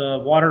of the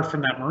water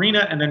from that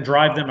marina and then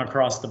drive them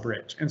across the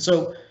bridge. And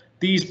so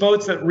these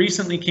boats that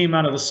recently came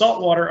out of the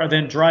salt water are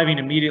then driving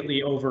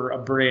immediately over a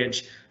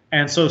bridge.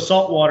 And so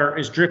salt water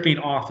is dripping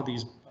off of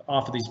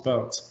these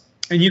boats.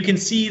 And you can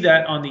see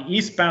that on the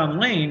eastbound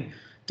lane,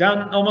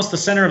 down almost the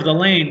center of the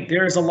lane,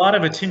 there is a lot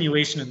of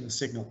attenuation in the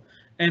signal.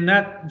 And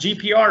that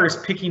GPR is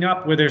picking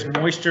up where there's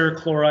moisture,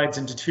 chlorides,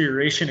 and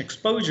deterioration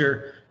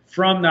exposure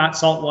from that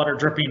salt water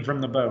dripping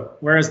from the boat,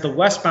 whereas the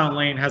westbound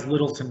lane has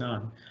little to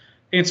none.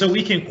 And so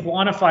we can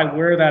quantify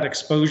where that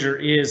exposure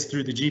is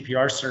through the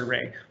GPR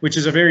survey, which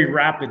is a very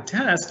rapid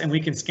test, and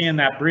we can scan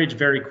that bridge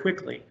very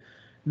quickly.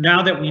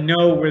 Now that we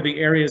know where the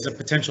areas of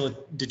potential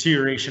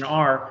deterioration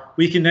are,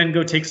 we can then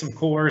go take some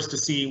cores to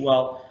see,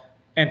 well,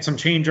 and some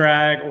chain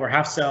drag or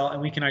half cell,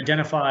 and we can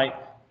identify,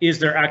 is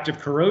there active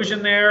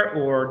corrosion there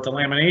or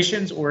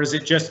delaminations, or is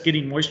it just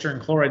getting moisture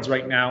and chlorides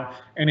right now?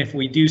 And if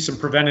we do some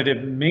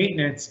preventative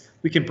maintenance,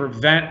 we can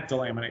prevent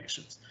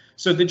delaminations.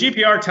 So the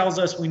GPR tells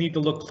us we need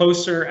to look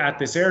closer at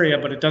this area,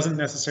 but it doesn't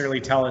necessarily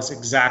tell us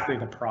exactly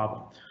the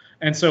problem.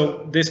 And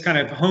so this kind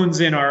of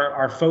hones in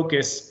our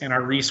focus and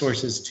our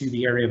resources to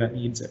the area that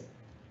needs it.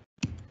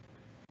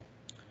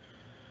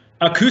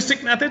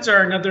 Acoustic methods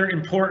are another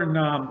important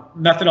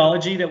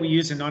methodology that we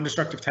use in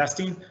non-destructive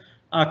testing.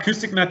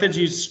 Acoustic methods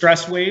use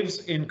stress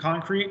waves in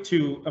concrete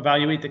to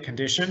evaluate the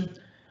condition.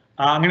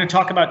 I'm going to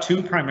talk about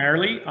two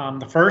primarily.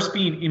 The first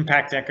being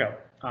impact echo.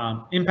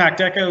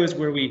 Impact echo is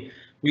where we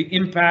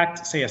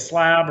impact, say, a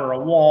slab or a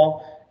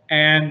wall,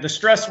 and the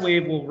stress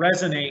wave will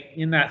resonate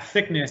in that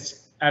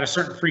thickness at a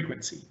certain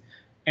frequency.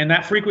 And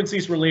that frequency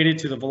is related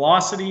to the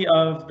velocity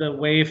of the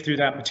wave through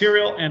that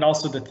material and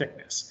also the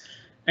thickness.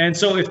 And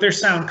so if there's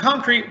sound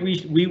concrete,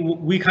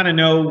 we kind of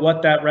know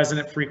what that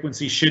resonant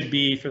frequency should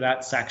be for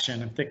that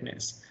section of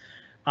thickness.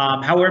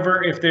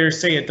 However, if there's,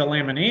 say, a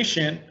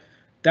delamination,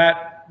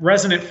 that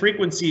resonant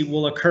frequency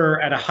will occur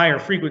at a higher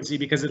frequency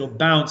because it'll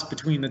bounce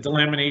between the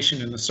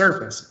delamination and the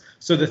surface.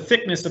 So the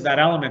thickness of that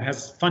element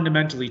has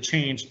fundamentally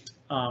changed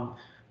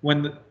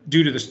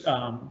due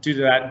to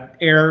that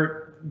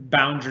air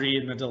boundary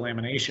in the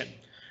delamination.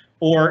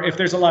 Or if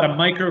there's a lot of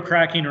micro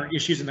cracking or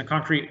issues in the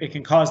concrete, it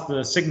can cause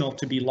the signal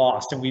to be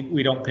lost and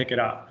we don't pick it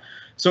up.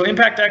 So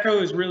impact echo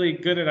is really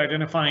good at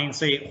identifying,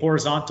 say,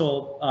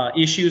 horizontal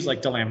issues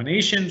like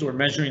delaminations or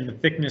measuring the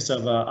thickness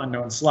of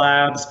unknown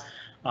slabs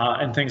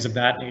and things of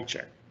that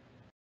nature.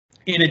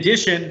 In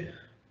addition,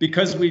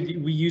 because we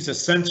use a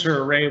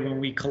sensor array when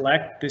we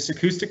collect this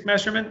acoustic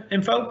measurement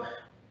info,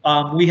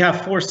 we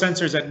have 4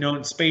 sensors at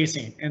known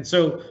spacing. And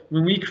so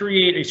when we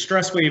create a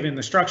stress wave in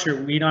the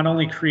structure, we not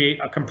only create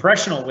a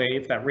compressional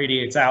wave that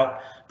radiates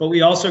out, but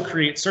we also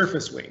create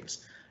surface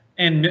waves.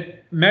 And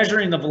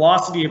measuring the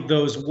velocity of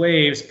those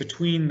waves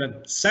between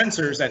the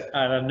sensors at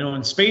a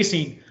known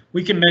spacing,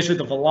 we can measure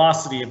the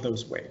velocity of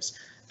those waves.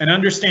 And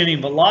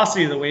understanding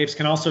velocity of the waves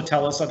can also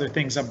tell us other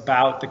things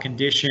about the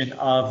condition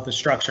of the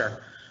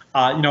structure.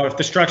 If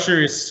the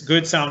structure is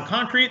good sound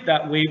concrete,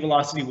 that wave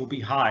velocity will be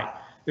high.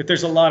 If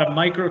there's a lot of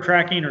micro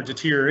cracking or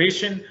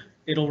deterioration,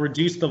 it'll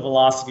reduce the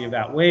velocity of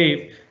that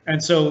wave.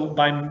 And so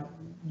by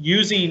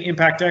using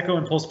impact echo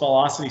and pulse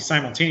velocity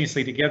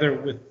simultaneously together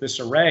with this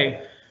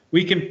array,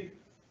 we can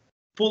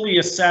fully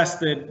assess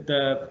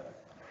the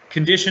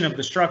condition of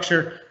the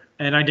structure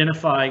and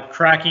identify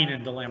cracking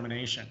and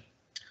delamination.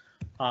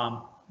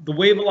 The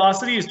wave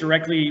velocity is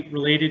directly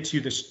related to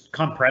the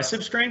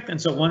compressive strength. And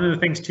so one of the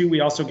things too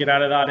we also get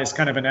out of that is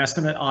kind of an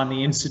estimate on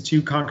the in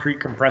situ concrete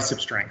compressive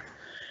strength.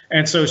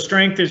 And so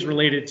strength is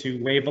related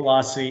to wave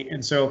velocity.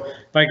 And so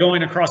by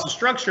going across a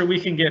structure, we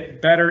can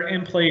get better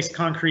in place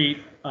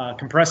concrete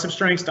compressive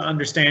strengths to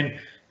understand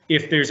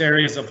if there's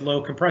areas of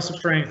low compressive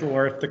strength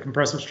or if the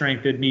compressive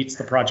strength meets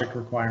the project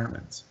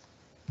requirements.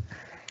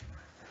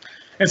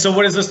 And so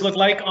what does this look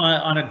like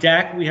on a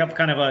deck? We have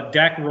kind of a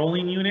deck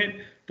rolling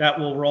unit that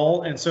will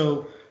roll. And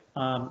so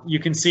you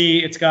can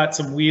see it's got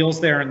some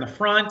wheels there in the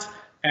front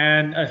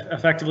and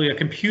effectively a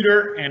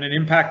computer and an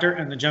impactor,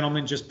 and the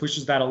gentleman just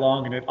pushes that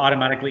along and it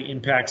automatically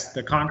impacts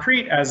the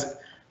concrete as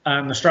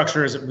the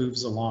structure as it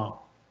moves along.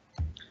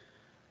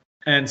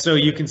 And so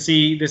you can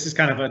see this is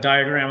kind of a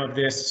diagram of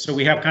this. So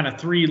we have kind of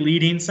 3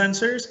 leading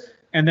sensors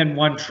and then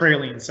 1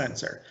 trailing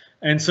sensor.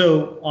 And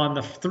so on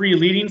the 3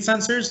 leading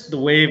sensors, the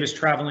wave is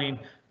traveling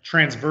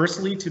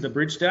transversely to the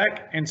bridge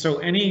deck, and so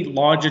any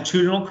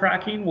longitudinal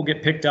cracking will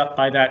get picked up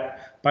by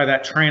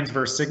that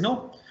transverse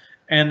signal.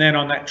 And then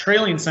on that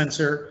trailing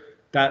sensor,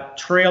 that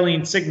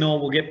trailing signal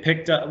will get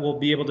picked up, will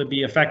be able to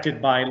be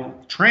affected by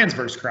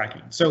transverse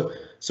cracking. So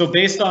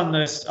based on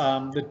this,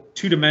 the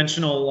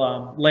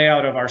 2-dimensional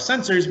layout of our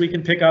sensors, we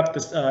can pick up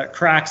the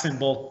cracks in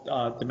both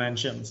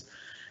dimensions.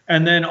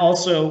 And then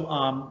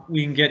also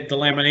we can get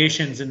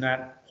delaminations in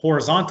that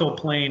horizontal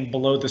plane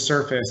below the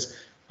surface.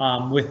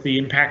 With the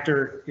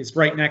impactor is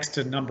right next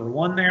to number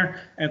 1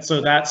 there. And so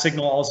that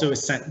signal also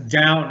is sent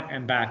down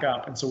and back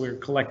up. And so we're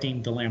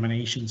collecting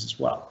delaminations as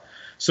well.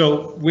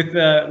 So with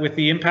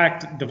the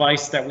impact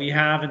device that we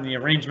have and the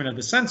arrangement of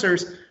the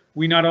sensors,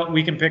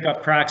 we can pick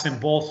up cracks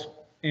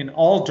in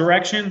all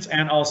directions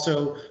and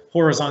also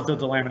horizontal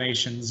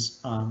delaminations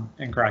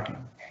and cracking.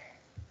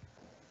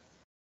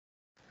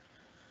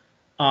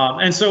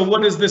 And so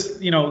what does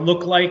this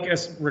look like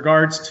as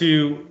regards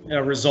to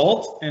a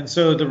result? And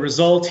so the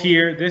result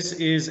here, this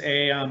is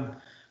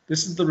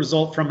the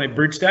result from a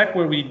bridge deck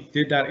where we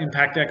did that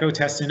impact echo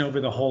testing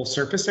over the whole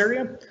surface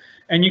area.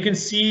 And you can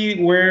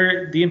see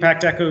where the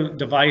impact echo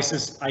device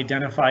has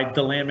identified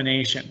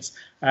delaminations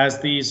as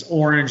these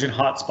orange and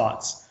hot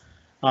spots.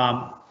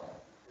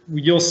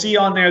 you'll see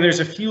on there's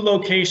a few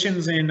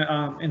locations in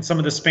some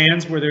of the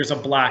spans where there's a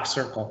black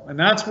circle, and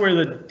that's where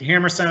the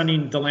hammer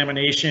sounding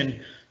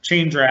delamination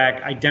chain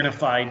drag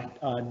identified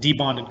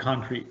debonded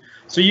concrete.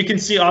 So you can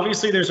see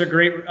obviously there's a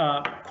great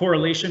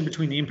correlation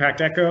between the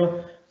impact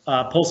echo,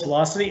 pulse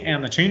velocity,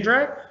 and the chain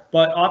drag,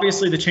 but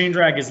obviously the chain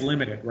drag is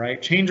limited,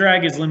 right? Chain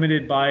drag is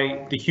limited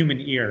by the human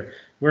ear.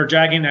 We're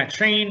dragging that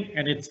chain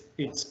and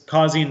it's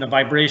causing the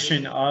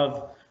vibration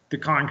of the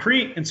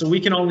concrete, and so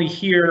we can only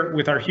hear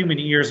with our human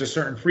ears a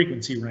certain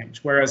frequency range,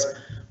 whereas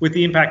with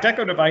the impact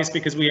echo device,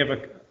 because we have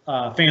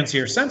a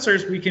fancier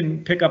sensors, we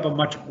can pick up a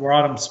much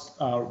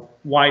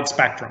wide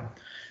spectrum,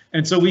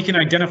 and so we can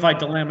identify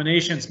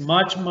delaminations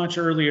much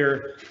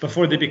earlier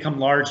before they become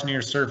large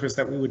near surface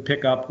that we would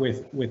pick up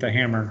with a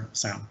hammer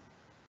sound.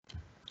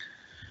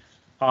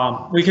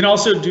 We can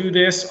also do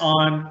this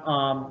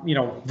on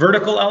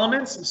vertical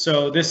elements.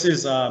 So this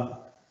is an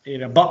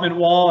abutment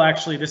wall.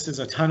 Actually, this is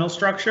a tunnel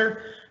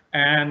structure.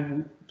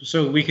 And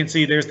so we can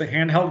see there's the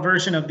handheld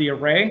version of the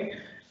array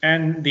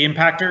and the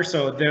impactor.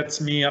 So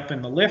that's me up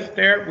in the lift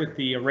there with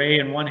the array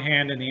in one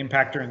hand and the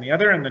impactor in the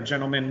other, and the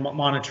gentleman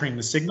monitoring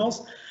the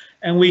signals.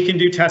 And we can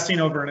do testing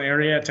over an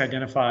area to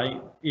identify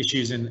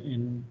issues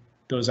in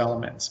those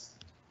elements.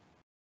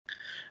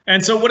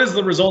 And so what is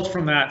the results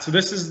from that? So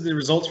this is the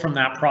results from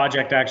that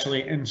project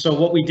actually. And so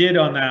what we did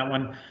on that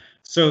one,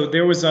 so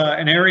there was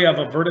an area of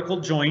a vertical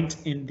joint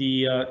in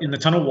the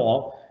tunnel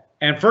wall.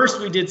 And first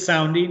we did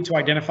sounding to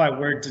identify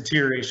where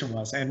deterioration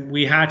was. And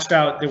we hatched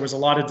out, there was a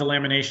lot of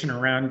delamination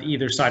around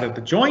either side of the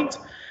joint.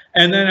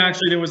 And then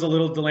actually there was a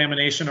little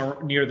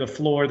delamination near the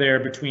floor there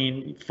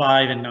between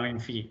 5 and 9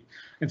 feet.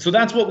 And so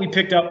that's what we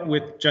picked up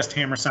with just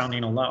hammer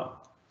sounding alone.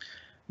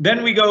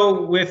 Then we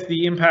go with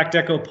the impact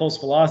echo pulse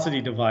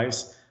velocity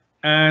device.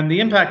 And the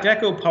impact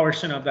echo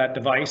portion of that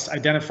device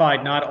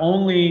identified not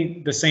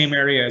only the same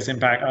area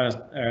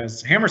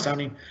as hammer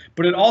sounding,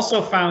 but it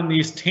also found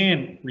these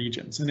tan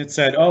regions. And it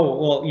said,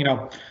 oh,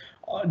 well,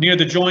 near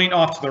the joint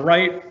off to the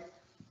right,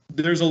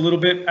 there's a little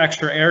bit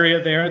extra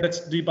area there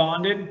that's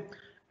debonded.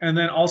 And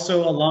then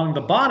also along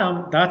the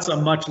bottom, that's a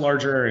much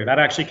larger area that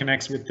actually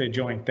connects with the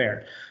joint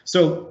there.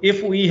 So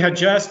if we had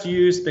just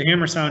used the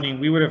hammer sounding,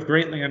 we would have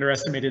greatly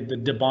underestimated the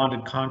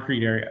debonded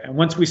concrete area. And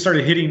once we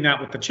started hitting that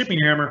with the chipping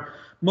hammer,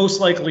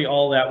 most likely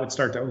all that would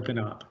start to open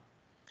up.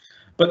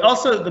 But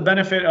also the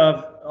benefit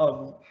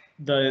of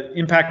the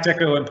impact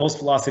echo and pulse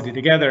velocity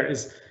together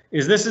is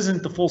this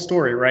isn't the full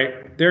story,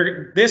 right?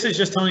 This is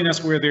just telling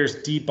us where there's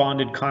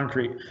debonded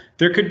concrete.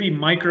 There could be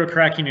micro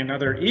cracking and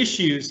other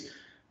issues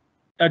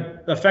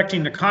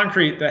affecting the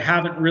concrete that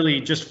haven't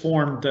really just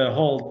formed the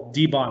whole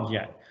debond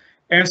yet.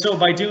 And so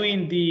by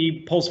doing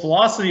the pulse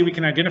velocity, we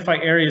can identify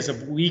areas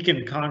of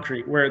weakened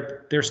concrete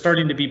where there's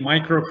starting to be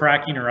micro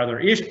cracking or other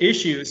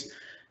issues.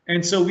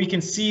 And so we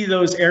can see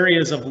those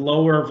areas of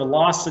lower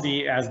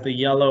velocity as the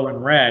yellow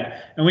and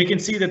red, and we can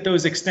see that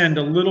those extend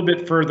a little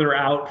bit further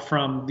out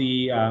from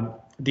the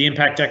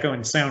impact echo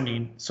and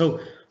sounding. So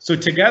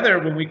together,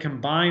 when we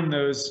combine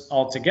those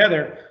all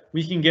together,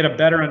 we can get a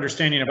better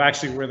understanding of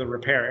actually where the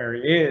repair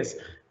area is.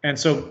 And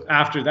so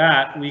after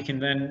that, we can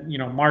then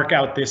mark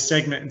out this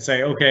segment and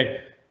say,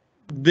 okay,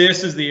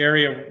 this is the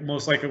area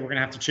most likely we're going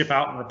to have to chip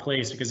out and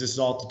replace because this is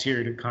all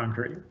deteriorated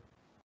concrete.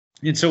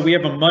 And so we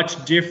have a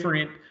much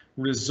different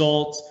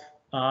result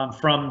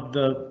from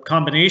the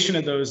combination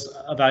of those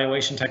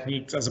evaluation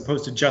techniques as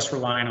opposed to just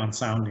relying on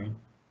sounding.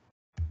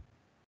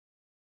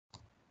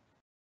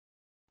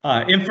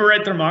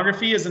 Infrared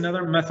thermography is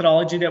another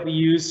methodology that we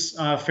use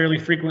fairly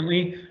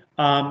frequently.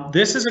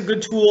 This is a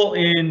good tool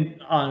in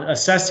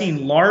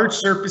assessing large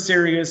surface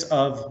areas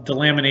of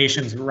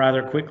delaminations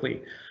rather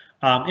quickly.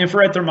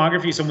 Infrared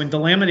thermography, so when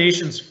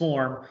delaminations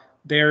form,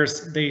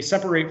 they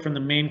separate from the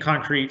main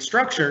concrete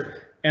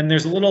structure, and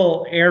there's a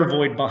little air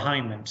void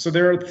behind them. So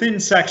there are thin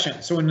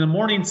sections. So in the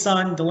morning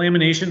sun,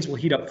 delaminations will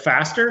heat up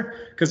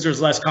faster because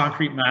there's less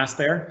concrete mass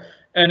there.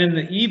 And in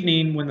the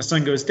evening, when the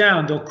sun goes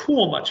down, they'll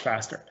cool much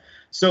faster.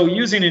 So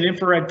using an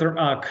infrared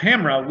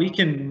camera, we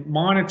can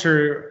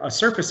monitor a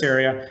surface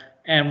area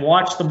and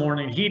watch the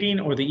morning heating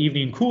or the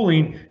evening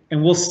cooling,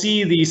 and we'll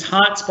see these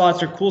hot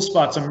spots or cool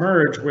spots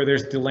emerge where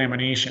there's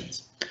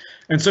delaminations.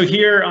 And so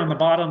here on the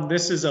bottom,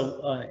 this is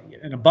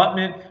an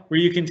abutment where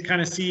you can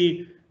kind of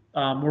see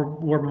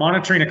we're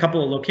monitoring a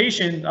couple of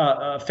locations,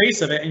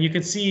 face of it, and you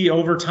can see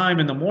over time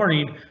in the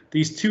morning,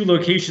 these two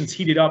locations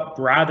heated up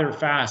rather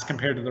fast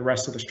compared to the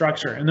rest of the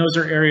structure. And those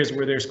are areas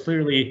where there's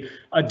clearly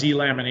a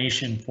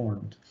delamination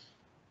formed.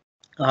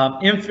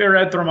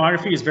 Infrared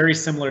thermography is very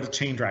similar to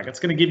chain drag. It's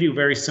going to give you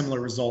very similar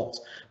results.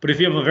 But if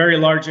you have a very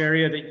large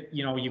area that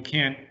you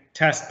can't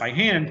test by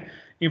hand,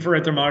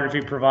 infrared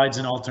thermography provides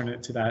an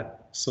alternate to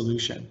that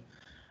solution.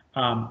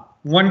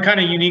 One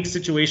kind of unique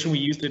situation we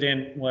used it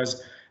in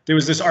was there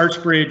was this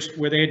arch bridge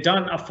where they had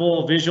done a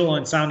full visual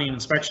and sounding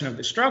inspection of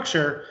the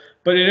structure,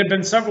 but it had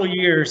been several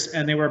years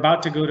and they were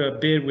about to go to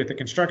bid with the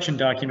construction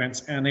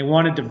documents, and they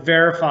wanted to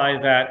verify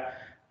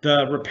that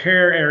the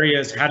repair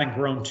areas hadn't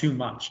grown too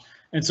much.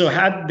 And so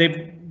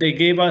they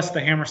gave us the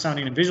hammer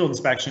sounding and visual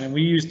inspection, and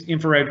we used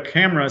infrared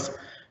cameras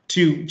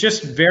to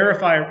just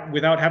verify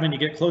without having to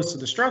get close to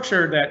the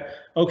structure that,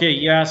 okay,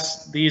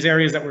 yes, these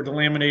areas that were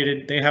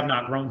delaminated, they have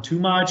not grown too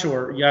much,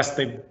 or yes,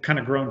 they've kind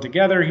of grown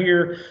together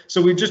here.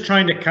 So we're just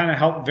trying to kind of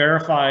help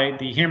verify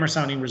the hammer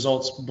sounding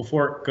results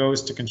before it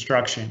goes to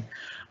construction.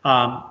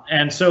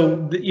 And so,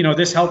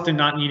 this helped in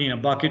not needing a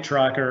bucket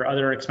truck or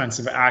other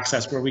expensive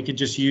access, where we could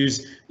just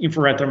use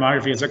infrared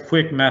thermography as a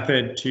quick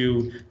method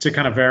to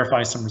kind of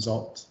verify some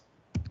results.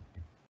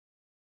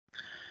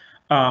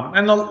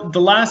 And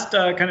the last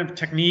kind of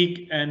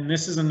technique, and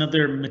this is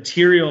another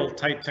material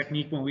type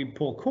technique when we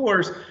pull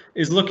cores,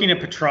 is looking at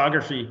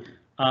petrography.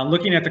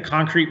 Looking at the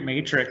concrete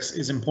matrix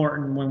is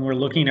important when we're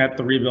looking at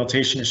the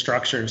rehabilitation of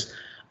structures.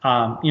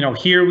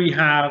 Here we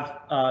have,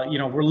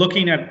 we're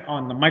looking at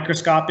on the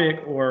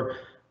microscopic or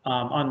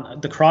on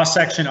the cross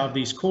section of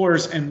these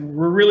cores, and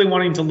we're really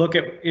wanting to look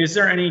at, is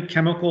there any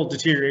chemical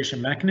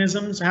deterioration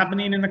mechanisms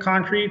happening in the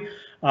concrete?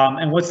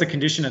 And what's the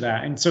condition of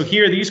that? And so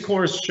here, these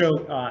cores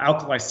show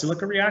alkali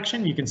silica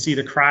reaction. You can see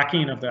the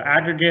cracking of the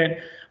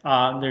aggregate.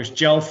 There's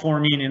gel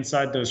forming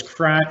inside those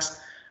cracks.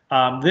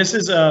 This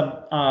is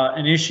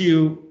an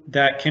issue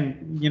that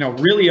can,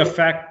 really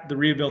affect the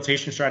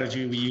rehabilitation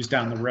strategy we use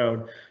down the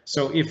road.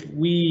 So if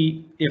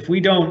we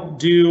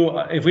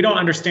don't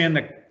understand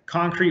the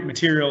concrete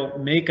material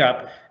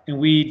makeup, and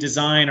we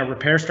design a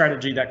repair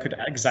strategy that could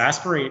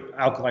exacerbate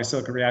alkali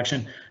silica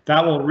reaction,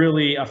 that will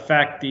really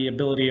affect the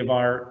ability of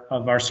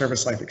our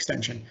service life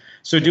extension.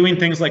 So doing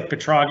things like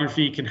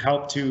petrography can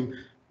help to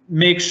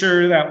make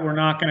sure that we're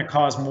not going to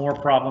cause more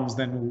problems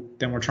than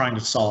we're trying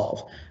to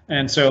solve.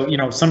 And so,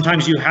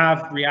 sometimes you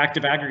have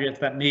reactive aggregates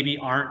that maybe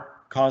aren't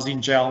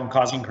causing gel and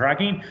causing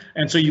cracking.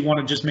 And so you want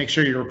to just make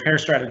sure your repair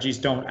strategies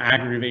don't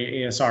aggravate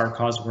ASR or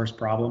cause worse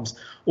problems.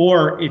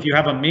 Or if you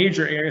have a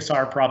major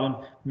ASR problem,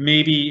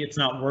 maybe it's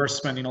not worth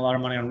spending a lot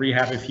of money on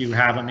rehab if you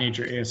have a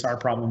major ASR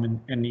problem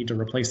and need to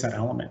replace that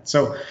element.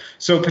 So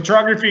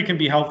petrography can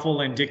be helpful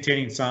in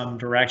dictating some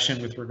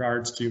direction with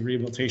regards to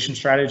rehabilitation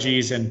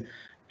strategies and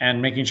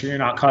making sure you're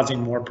not causing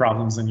more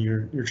problems than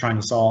you're trying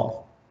to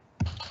solve.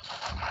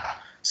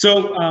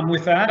 So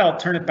with that, I'll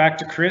turn it back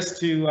to Chris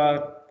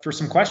for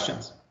some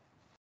questions.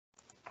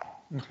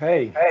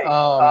 Okay. Okay.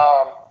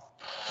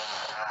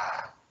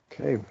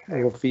 A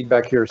little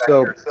feedback here.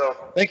 So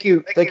thank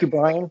you,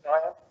 Brian,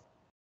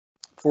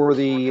 for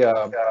the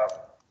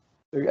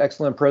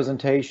excellent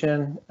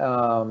presentation.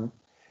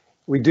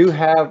 We did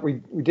have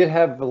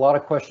a lot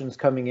of questions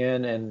coming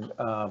in, and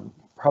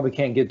probably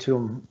can't get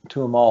to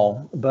them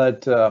all,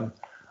 but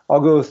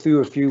I'll go through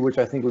a few which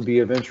I think would be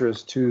of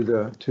interest to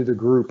the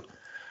group.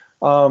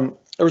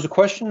 There was a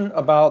question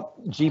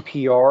about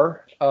GPR,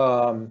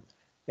 and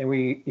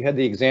you had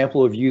the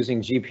example of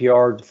using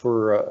GPR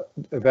for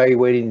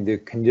evaluating the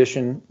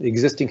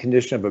existing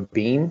condition of a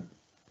beam,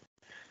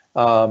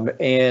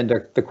 and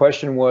the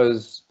question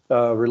was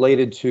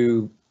related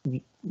to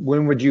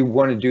when would you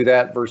want to do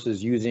that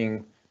versus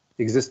using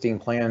existing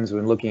plans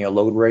when looking at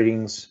load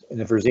ratings,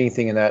 and if there's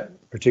anything in that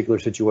particular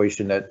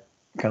situation that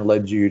kind of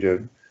led you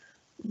to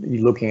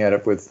looking at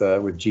it with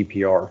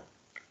GPR.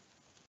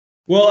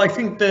 Well, I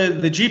think the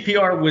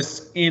GPR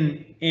was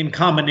in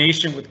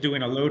combination with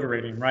doing a load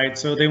rating, right?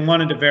 So they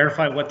wanted to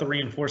verify what the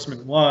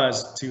reinforcement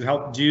was to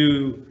help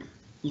do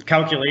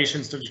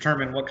calculations to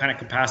determine what kind of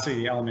capacity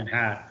the element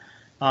had.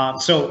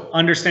 So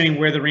understanding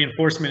where the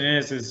reinforcement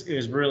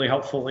is really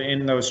helpful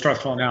in those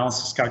structural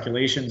analysis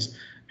calculations,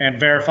 and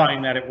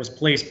verifying that it was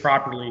placed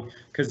properly,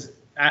 because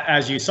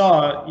as you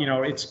saw,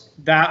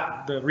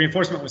 the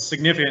reinforcement was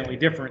significantly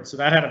different, so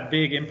that had a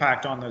big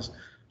impact on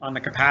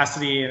the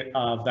capacity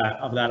of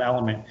that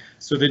element.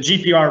 So the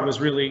GPR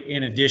was really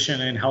in addition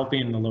in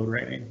helping the load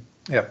rating.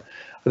 Yeah,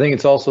 I think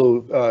it's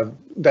also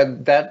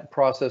that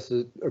process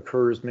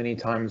occurs many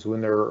times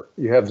when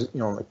you have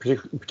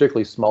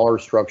particularly smaller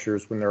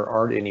structures when there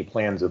aren't any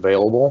plans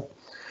available,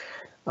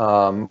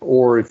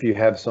 or if you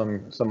have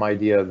some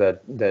idea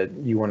that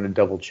you want to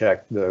double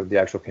check the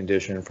actual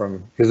condition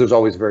because there's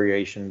always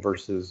variation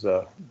versus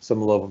some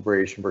level of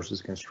variation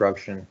versus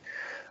construction.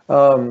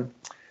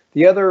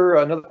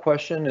 Another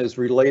question is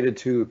related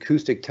to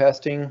acoustic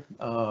testing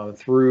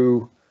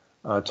through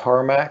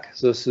tarmac.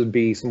 So this would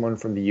be someone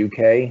from the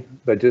UK,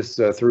 but just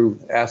through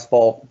an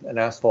asphalt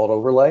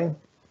overlay.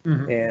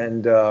 Mm-hmm.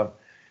 And I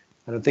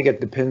don't think it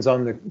depends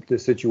on the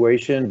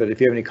situation, but if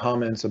you have any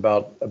comments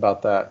about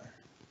that.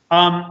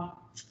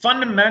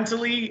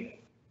 Fundamentally,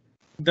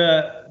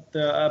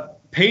 the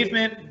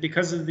pavement,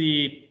 because of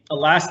the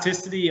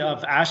elasticity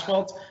of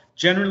asphalt,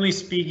 generally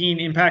speaking,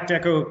 impact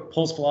echo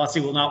pulse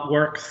velocity will not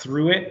work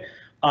through it.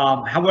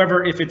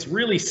 However, if it's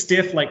really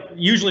stiff,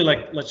 usually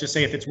let's just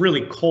say if it's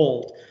really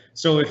cold,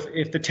 so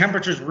if the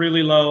temperature is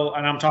really low,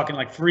 and I'm talking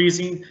like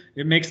freezing,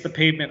 it makes the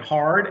pavement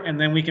hard, and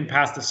then we can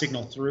pass the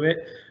signal through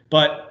it.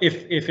 But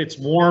if it's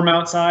warm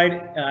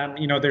outside,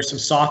 there's some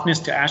softness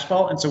to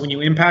asphalt, and so when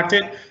you impact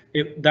it,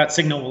 that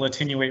signal will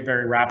attenuate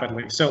very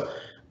rapidly. So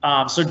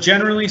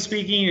generally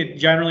speaking, it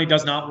generally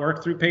does not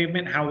work through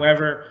pavement.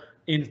 However,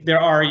 there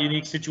are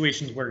unique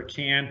situations where it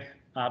can.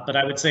 But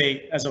I would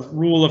say, as a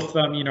rule of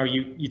thumb,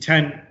 you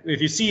tend,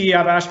 if you see you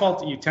have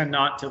asphalt, you tend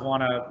not to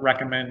want to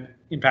recommend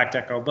impact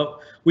echo. But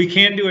we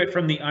can do it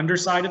from the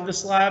underside of the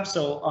slab.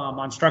 So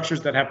on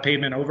structures that have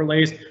pavement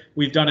overlays,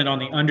 we've done it on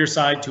the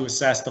underside to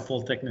assess the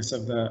full thickness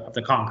of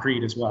the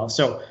concrete as well.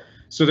 So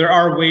there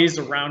are ways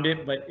around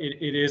it, but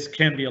it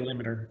can be a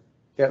limiter.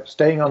 Yep.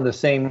 Staying on the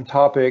same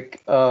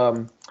topic,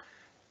 what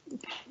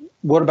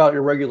about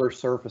irregular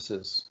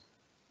surfaces?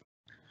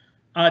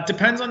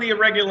 Depends on the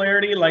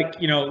irregularity.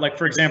 Like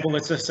for example,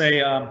 let's just say,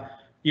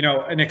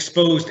 an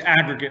exposed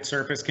aggregate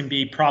surface can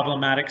be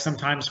problematic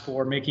sometimes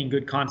for making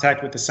good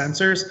contact with the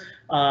sensors.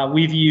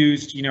 We've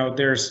used,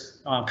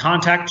 there's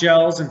contact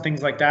gels and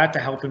things like that to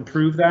help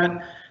improve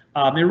that.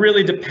 It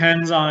really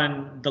depends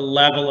on the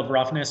level of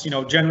roughness.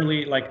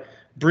 Generally, like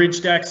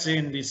bridge decks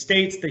in the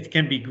States, they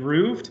can be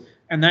grooved,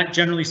 and that,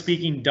 generally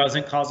speaking,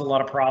 doesn't cause a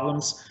lot of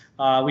problems.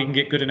 We can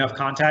get good enough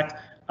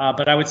contact.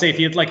 But I would say if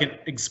you have like an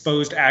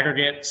exposed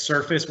aggregate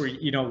surface where,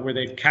 where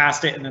they've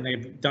cast it and then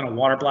they've done a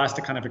water blast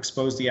to kind of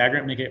expose the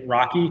aggregate, make it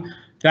rocky,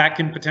 that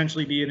can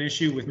potentially be an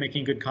issue with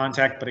making good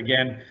contact. But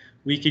again,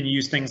 we can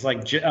use things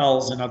like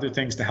gels and other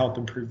things to help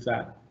improve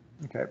that.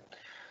 Okay.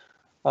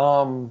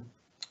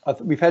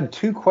 We've had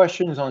 2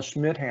 questions on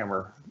Schmidt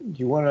hammer. Do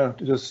you want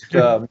to just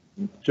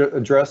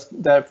address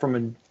that from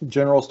a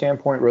general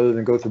standpoint rather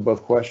than go through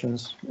both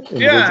questions?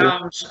 Yeah,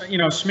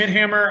 Schmidt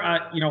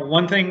hammer,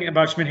 one thing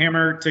about Schmidt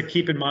hammer to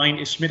keep in mind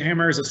is Schmidt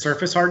hammer is a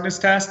surface hardness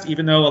test.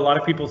 Even though a lot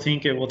of people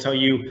think it will tell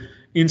you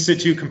in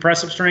situ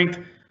compressive strength,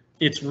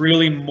 it's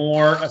really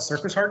more a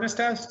surface hardness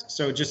test.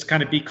 So just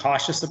kind of be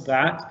cautious of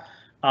that.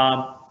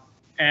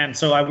 And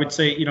so I would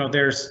say,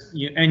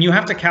 and you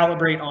have to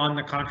calibrate on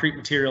the concrete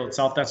material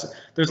itself.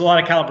 There's a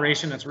lot of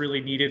calibration that's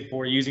really needed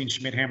for using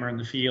Schmidt hammer in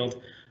the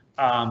field.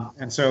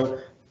 And so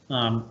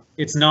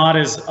it's not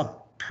as a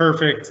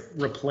perfect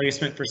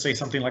replacement for, say,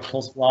 something like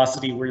pulse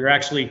velocity, where you're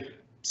actually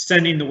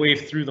sending the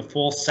wave through the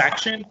full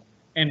section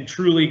and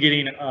truly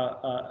getting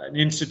an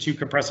in situ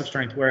compressive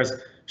strength, whereas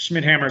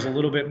Schmidt hammer is a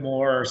little bit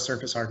more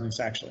surface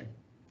hardness, actually.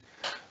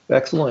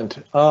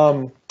 Excellent.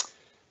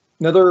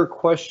 Another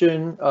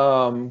question,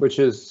 which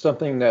is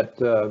something that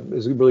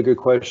is a really good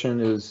question,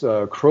 is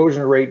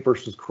corrosion rate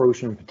versus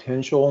corrosion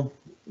potential.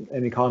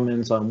 Any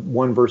comments on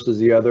one versus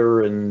the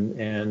other?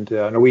 And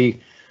I know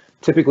we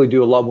typically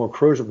do a lot more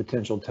corrosion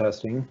potential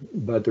testing,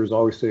 but there's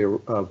obviously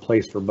a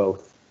place for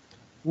both.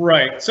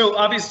 Right. So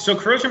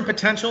corrosion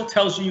potential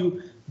tells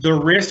you the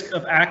risk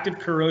of active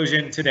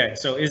corrosion today.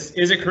 So is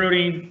it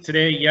corroding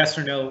today? Yes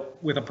or no,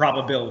 with a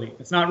probability.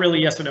 It's not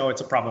really yes or no,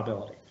 it's a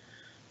probability.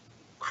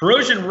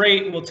 Corrosion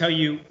rate will tell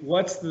you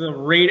what's the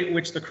rate at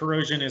which the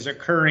corrosion is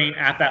occurring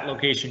at that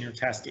location you're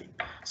testing.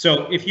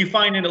 So if you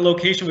find in a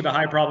location with a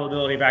high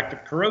probability of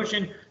active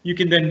corrosion, you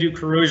can then do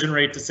corrosion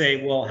rate to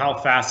say, well, how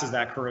fast is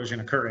that corrosion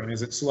occurring?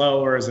 Is it slow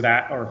or is it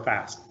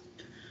fast?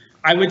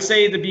 I would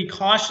say to be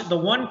cautious, the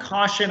one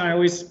caution I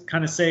always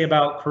kind of say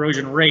about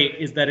corrosion rate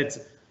is that it's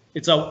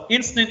an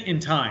instant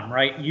in time,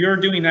 right? You're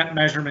doing that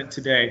measurement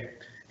today,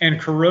 and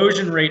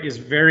corrosion rate is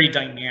very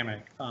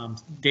dynamic,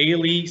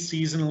 daily,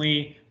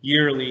 seasonally,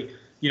 yearly.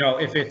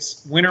 If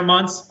it's winter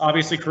months,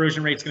 obviously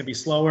corrosion rate is going to be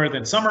slower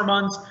than summer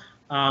months.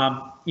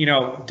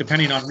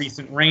 Depending on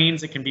recent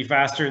rains, it can be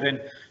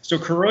faster so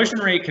corrosion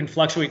rate can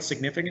fluctuate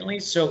significantly.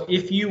 So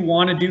if you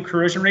want to do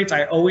corrosion rates,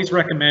 I always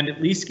recommend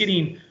at least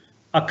getting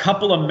a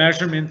couple of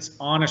measurements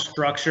on a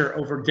structure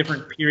over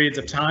different periods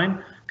of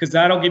time, because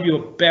that'll give you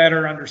a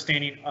better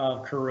understanding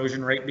of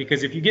corrosion rate.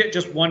 Because if you get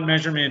just one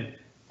measurement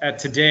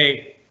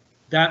today,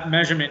 that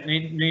measurement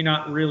may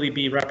not really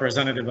be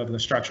representative of the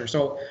structure.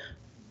 So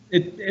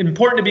it's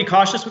important to be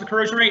cautious with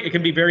corrosion rate. It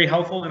can be very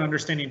helpful in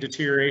understanding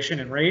deterioration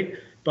and rate,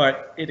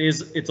 but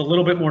it's a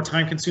little bit more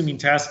time-consuming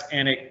test,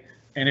 and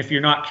if you're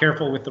not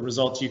careful with the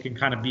results, you can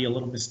kind of be a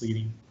little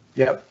misleading.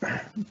 Yep.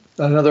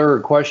 Another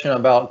question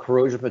about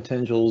corrosion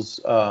potentials.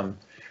 When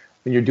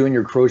you're doing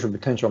your corrosion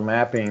potential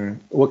mapping,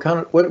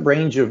 what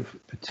range of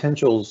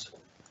potentials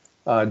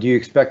do you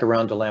expect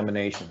around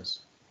delaminations?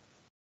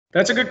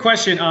 That's a good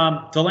question.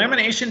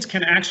 Delaminations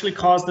can actually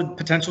cause the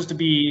potentials to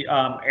be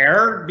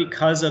error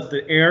because of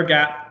the air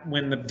gap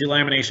when the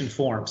delamination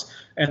forms.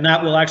 And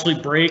that will actually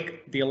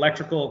break the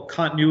electrical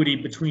continuity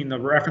between the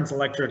reference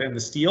electrode and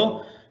the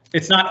steel.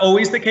 It's not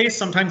always the case.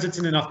 Sometimes it's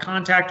in enough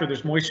contact or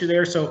there's moisture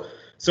there. So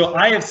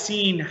I have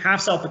seen half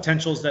cell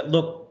potentials that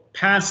look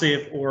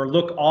passive or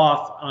look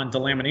off on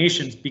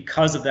delaminations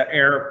because of the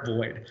air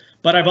void.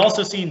 But I've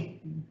also seen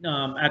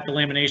at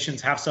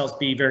delaminations half cells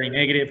be very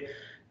negative.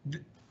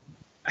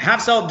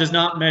 Half cell does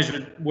not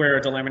measure where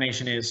a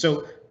delamination is.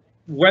 So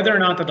whether or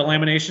not the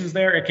delamination is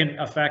there, it can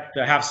affect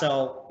the half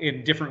cell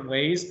in different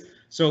ways.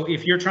 So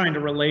if you're trying to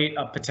relate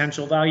a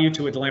potential value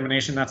to a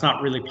delamination, that's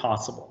not really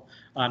possible.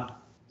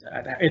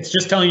 It's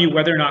just telling you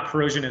whether or not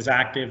corrosion is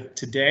active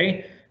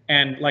today.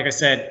 And like I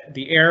said,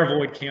 the air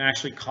void can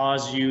actually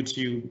cause you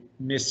to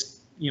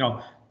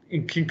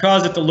it can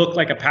cause it to look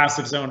like a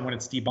passive zone when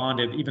it's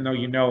debonded, even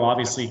though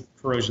obviously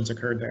corrosion's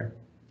occurred there.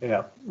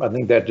 Yeah, I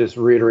think that just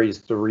reiterates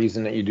the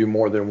reason that you do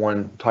more than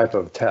one type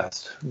of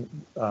test.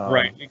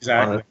 Right,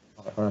 exactly.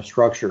 on a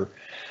structure.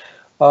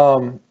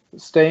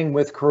 Staying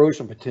with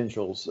corrosion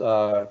potentials,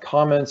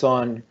 comments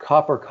on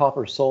copper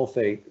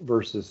sulfate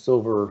versus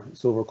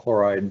silver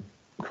chloride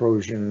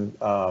corrosion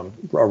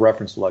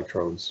reference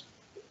electrodes,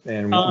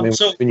 and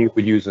when you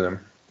would use them.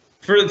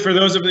 For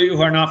those of you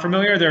who are not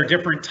familiar, there are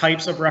different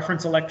types of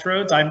reference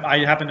electrodes.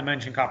 I happen to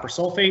mention copper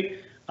sulfate.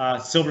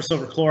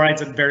 Silver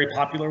chloride's a very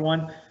popular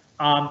one.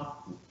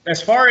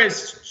 As far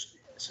as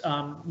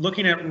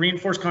looking at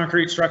reinforced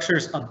concrete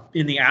structures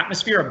in the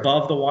atmosphere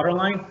above the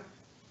waterline,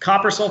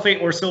 copper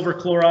sulfate or silver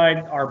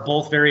chloride are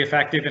both very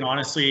effective, and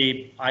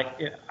honestly,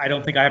 I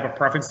don't think I have a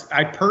preference.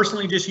 I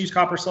personally just use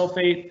copper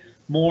sulfate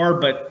more,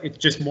 but it's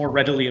just more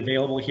readily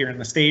available here in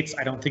the States.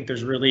 I don't think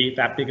there's really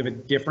that big of a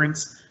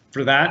difference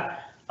for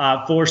that.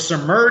 For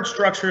submerged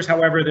structures,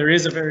 however, there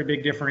is a very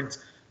big difference.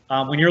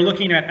 When you're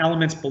looking at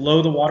elements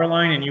below the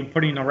waterline and you're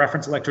putting a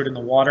reference electrode in the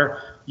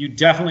water, you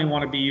definitely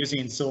want to be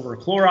using silver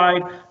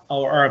chloride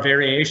or a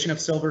variation of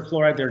silver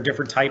chloride. There are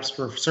different types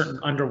for certain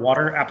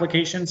underwater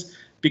applications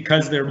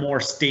because they're more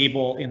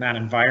stable in that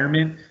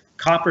environment.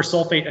 Copper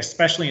sulfate,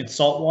 especially in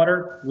salt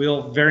water,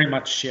 will very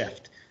much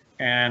shift.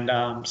 And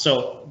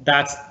so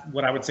that's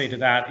what I would say to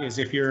that is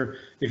if you're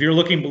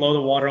looking below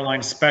the waterline,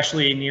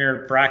 especially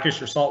near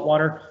brackish or salt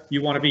water,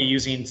 you want to be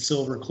using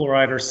silver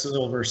chloride or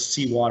silver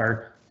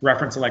seawater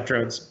reference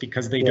electrodes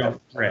because they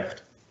don't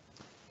drift.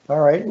 All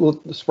right, well,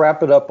 let's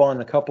wrap it up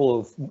on a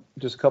couple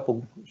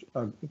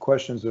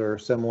questions that are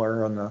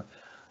similar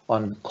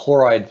on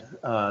chloride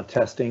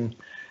testing.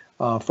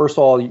 First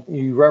of all,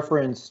 you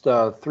referenced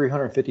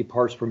 350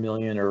 parts per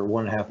million or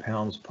 1.5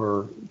 pounds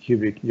per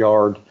cubic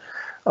yard.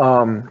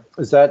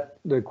 Is that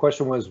the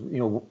question was,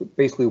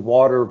 basically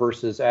water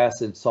versus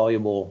acid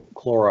soluble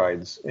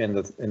chlorides in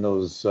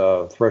those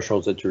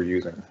thresholds that you're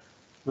using?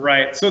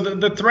 Right. So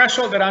the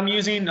threshold that I'm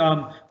using,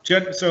 1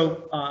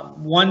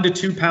 to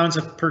 2 pounds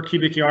per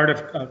cubic yard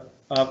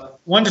of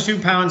 1 to 2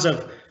 pounds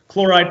of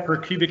chloride per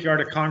cubic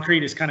yard of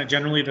concrete is kind of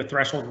generally the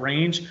threshold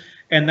range,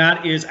 and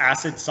that is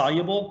acid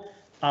soluble.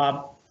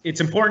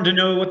 It's important to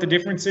know what the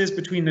difference is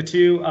between the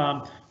two.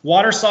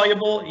 Water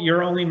soluble,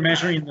 you're only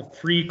measuring the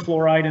free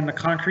chloride in the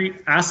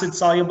concrete. Acid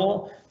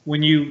soluble,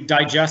 when you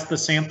digest the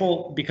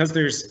sample, because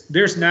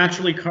there's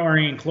naturally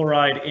occurring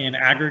chloride in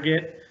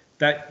aggregate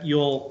that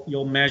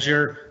you'll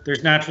measure.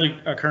 There's naturally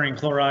occurring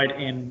chloride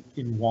in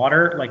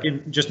water, like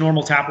in just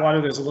normal tap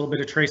water. There's a little bit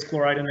of trace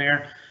chloride in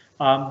there.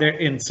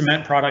 In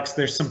cement products,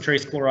 there's some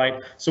trace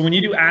chloride. So when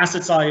you do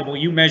acid soluble,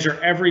 you measure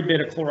every bit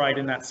of chloride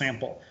in that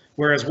sample.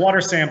 Whereas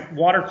water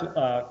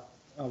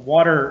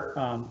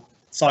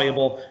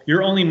soluble,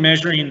 you're only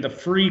measuring the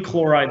free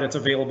chloride that's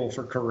available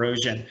for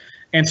corrosion.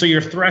 And so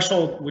your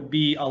threshold would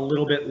be a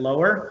little bit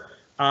lower.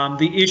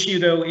 The issue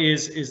though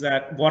is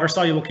that water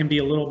soluble can be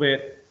a little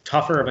bit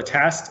tougher of a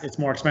test. It's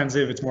more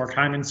expensive, it's more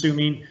time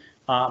consuming,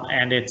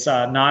 and it's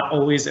not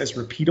always as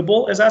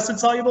repeatable as acid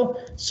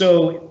soluble.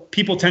 So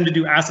people tend to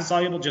do acid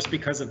soluble just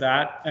because of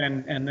that,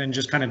 and then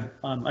just kind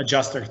of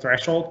adjust their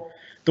threshold.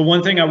 The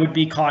one thing I would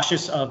be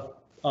cautious of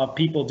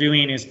people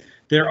doing is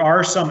there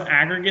are some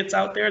aggregates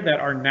out there that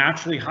are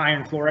naturally high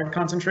in chloride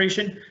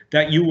concentration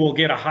that you will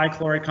get a high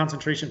chloride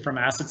concentration from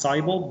acid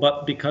soluble,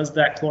 but because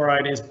that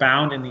chloride is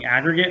bound in the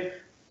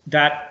aggregate,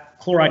 that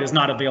chloride is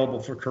not available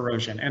for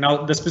corrosion. And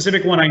the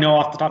specific one I know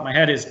off the top of my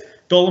head is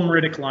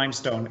dolomeritic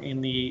limestone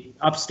in the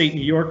upstate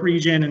New York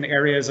region and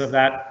areas of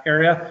that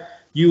area.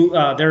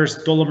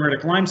 There's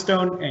dolomeritic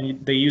limestone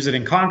and they use it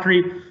in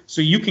concrete.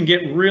 So you can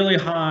get really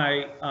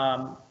high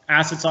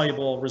acid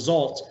soluble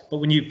results, but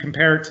when you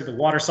compare it to the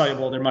water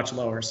soluble, they're much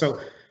lower. So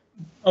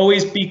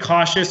always be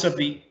cautious of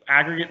the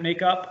aggregate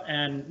makeup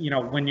and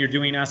when you're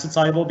doing acid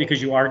soluble,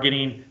 because you are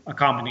getting a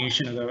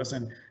combination of those,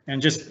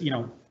 and just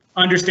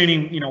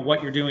understanding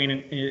what you're doing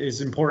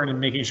is important, and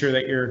making sure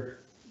that you're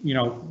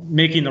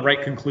making the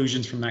right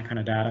conclusions from that kind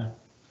of data.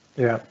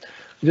 Yeah,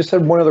 I just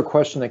had one other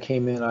question that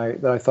came in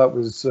that I thought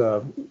was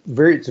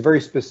it's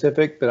very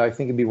specific, but I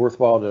think it'd be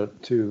worthwhile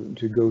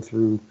to go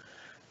through.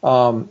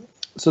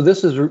 So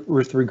this is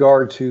with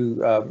regard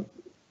to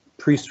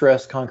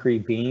pre-stressed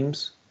concrete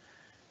beams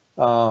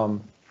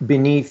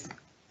beneath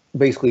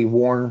basically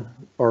worn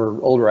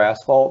or older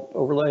asphalt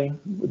overlay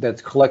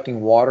that's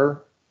collecting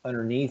water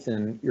underneath,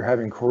 and you're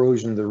having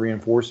corrosion of the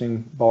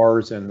reinforcing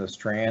bars and the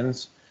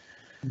strands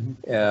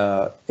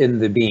in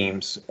the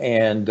beams.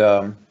 And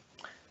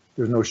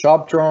there's no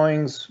shop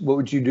drawings. What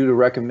would you do to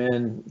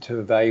recommend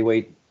to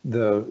evaluate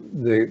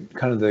the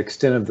kind of the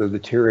extent of the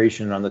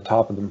deterioration on the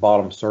top and the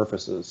bottom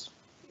surfaces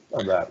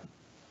of that?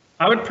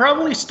 I would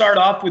probably start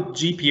off with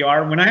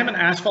GPR. When I have an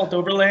asphalt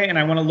overlay and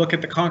I want to look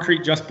at the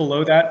concrete just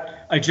below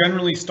that, I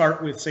generally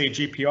start with, say,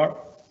 GPR,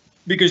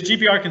 because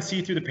GPR can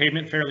see through the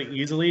pavement fairly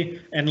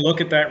easily and look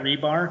at that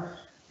rebar.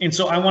 And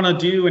so I want to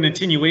do an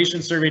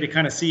attenuation survey to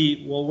kind of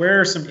see, well,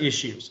 where are some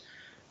issues?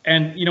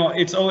 And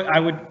I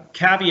would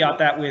caveat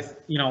that with,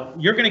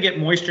 you're going to get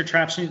moisture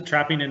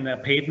trapping in the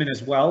pavement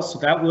as well, so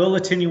that will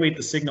attenuate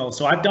the signal.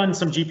 So I've done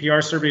some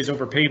GPR surveys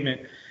over pavement,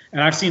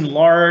 and I've seen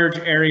large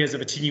areas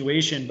of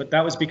attenuation, but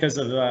that was because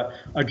of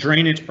a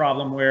drainage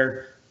problem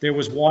where there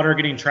was water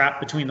getting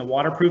trapped between the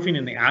waterproofing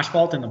and the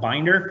asphalt and the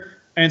binder.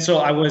 And so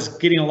I was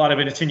getting a lot of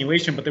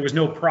attenuation, but there was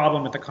no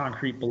problem with the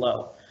concrete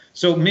below.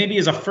 So maybe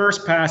as a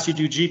first pass, you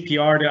do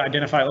GPR to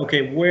identify,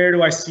 okay, where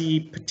do I see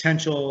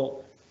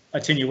potential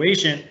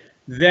attenuation?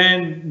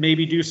 Then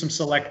maybe do some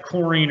select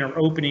coring or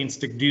openings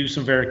to do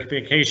some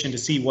verification to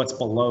see what's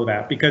below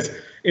that, because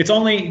it's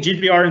only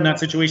GPR in that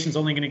situation is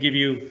only going to give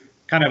you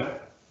kind of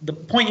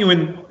point you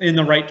in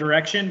the right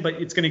direction, but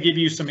it's going to give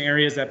you some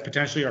areas that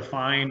potentially are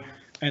fine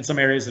and some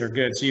areas that are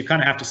good. So you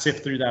kind of have to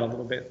sift through that a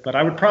little bit. But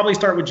I would probably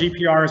start with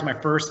GPR as my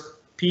first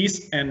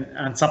piece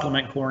and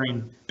supplement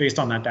coring based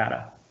on that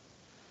data.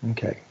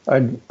 Okay, I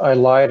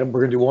lied. We're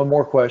gonna do one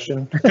more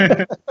question. We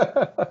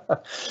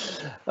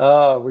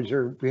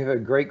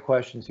have great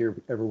questions here,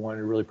 everyone.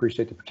 We really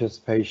appreciate the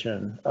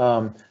participation.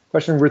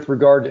 Question with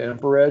regard to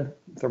infrared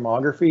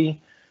thermography.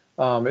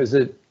 Is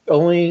it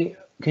only,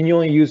 can you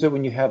only use it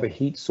when you have a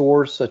heat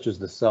source such as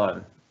the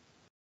sun?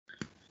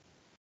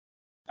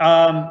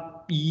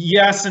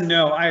 Yes and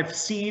no. I've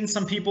seen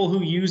some people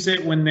who use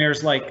it when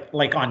there's like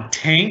on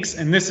tanks,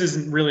 and this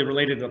isn't really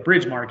related to the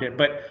bridge market,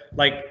 but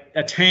like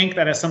a tank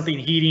that has something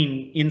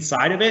heating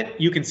inside of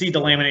it, you can see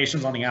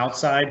delaminations on the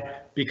outside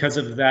because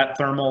of that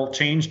thermal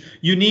change.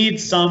 You need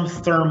some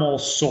thermal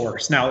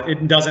source. Now,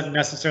 it doesn't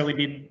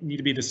necessarily need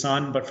to be the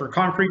sun, but for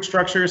concrete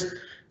structures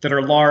that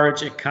are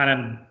large, it kind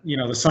of,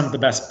 the sun's the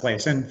best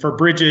place. And for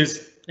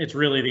bridges, it's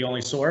really the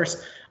only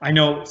source. I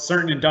know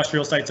certain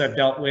industrial sites I've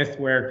dealt with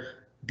where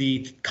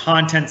the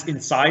contents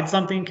inside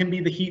something can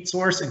be the heat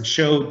source and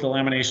show the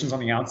laminations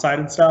on the outside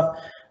and stuff.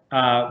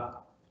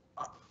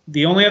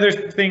 The only other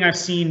thing I've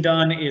seen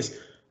done is,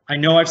 I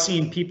know I've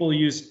seen people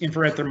use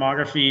infrared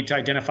thermography to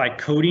identify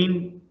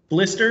coating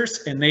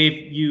blisters, and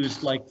they've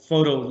used like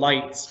photo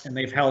lights and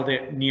they've held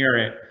it near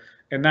it.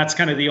 And that's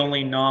kind of the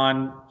only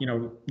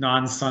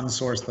non-sun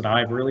source that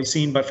I've really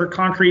seen. But for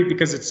concrete,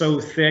 because it's so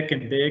thick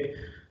and big,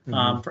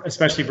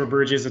 especially for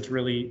bridges, it's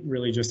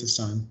really just the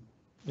sun.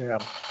 Yeah,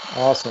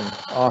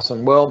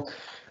 awesome. Well,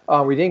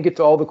 we didn't get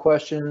to all the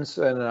questions,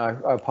 and I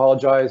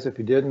apologize if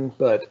you didn't,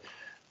 but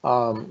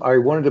I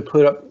wanted to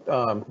put up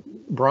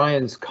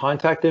Brian's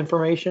contact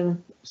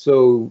information.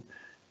 So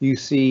you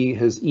see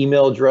his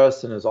email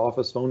address and his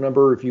office phone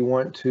number. If you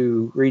want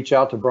to reach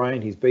out to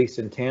Brian, he's based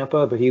in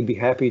Tampa, but he'd be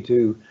happy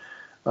to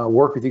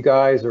work with you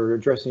guys or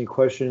address any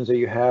questions that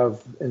you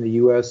have in the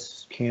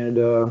US,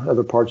 Canada,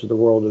 other parts of the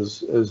world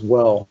as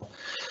well.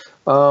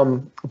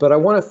 But I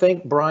want to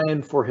thank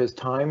Brian for his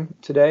time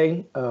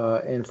today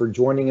and for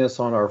joining us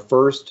on our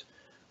first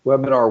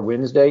Webinar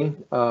Wednesday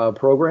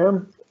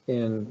program.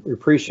 And we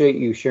appreciate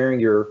you sharing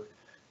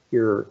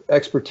your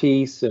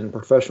expertise and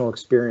professional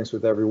experience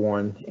with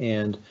everyone.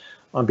 And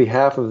on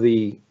behalf of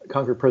the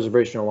Concrete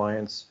Preservation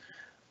Alliance,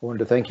 I wanted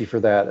to thank you for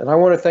that. And I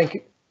want to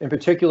thank, in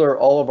particular,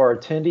 all of our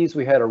attendees.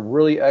 We had a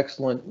really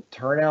excellent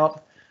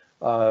turnout,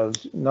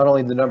 not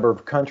only the number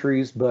of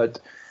countries,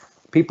 but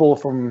people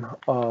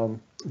from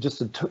just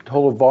the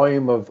total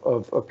volume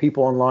of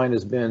people online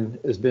has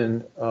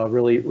been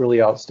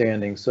really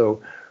outstanding. So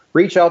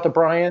reach out to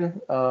Brian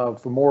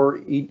for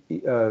more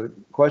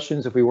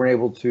questions if we weren't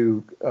able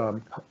to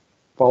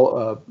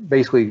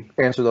basically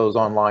answer those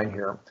online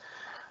here.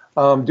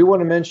 Do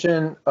want to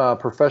mention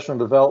professional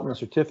development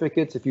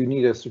certificates. If you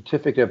need a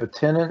certificate of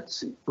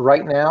attendance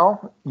right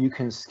now, you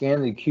can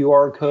scan the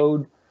QR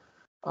code,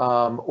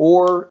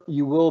 or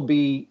you will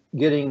be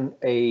getting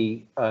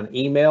an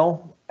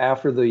email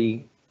after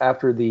the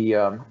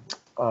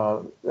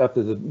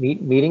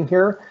meeting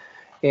here,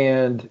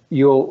 and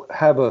you'll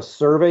have a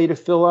survey to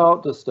fill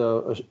out, just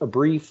a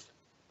brief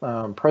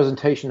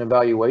presentation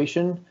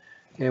evaluation.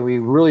 And we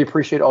really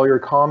appreciate all your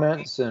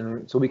comments,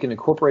 and so we can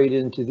incorporate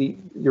into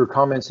your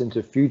comments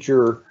into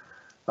future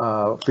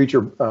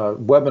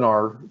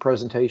webinar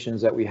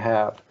presentations that we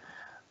have.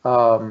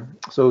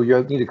 So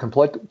you need to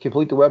complete the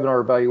webinar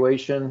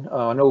evaluation.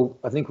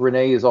 I think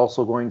Renee is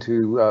also going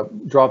to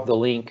drop the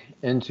link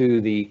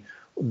into the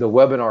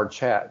webinar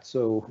chat.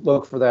 So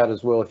look for that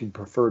as well if you'd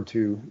prefer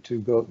to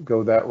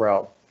go that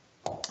route.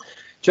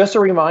 Just a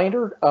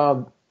reminder,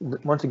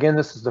 once again,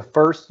 this is the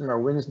first in our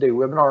Wednesday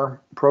webinar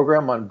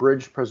program on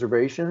bridge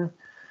preservation.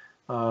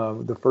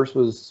 The first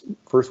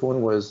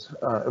one was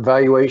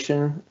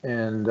evaluation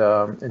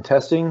and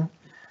testing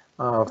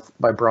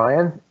by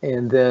Brian,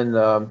 and then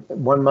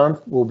 1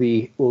 month we'll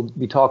be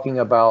talking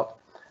about.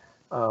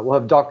 We'll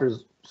have Dr.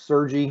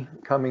 Sergi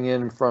coming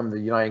in from the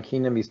United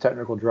Kingdom. He's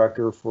technical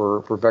director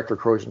for Vector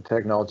Corrosion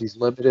Technologies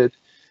Limited.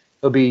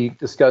 He'll be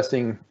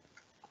discussing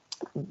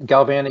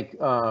galvanic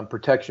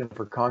protection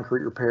for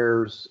concrete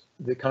repairs,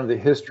 the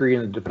history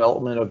and the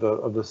development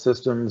of the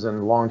systems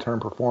and long-term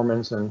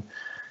performance and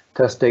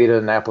test data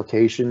and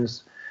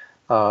applications.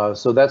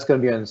 So that's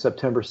going to be on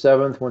September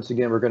 7th. Once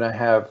again, we're going to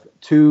have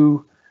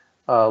 2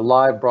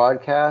 live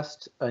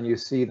broadcasts, and you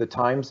see the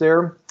times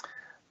there.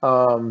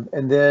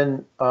 And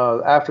then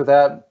after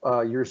that,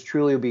 yours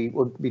truly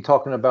will be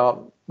talking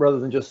about, rather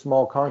than just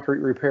small concrete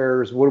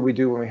repairs, what do we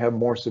do when we have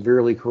more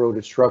severely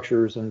corroded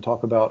structures, and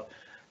talk about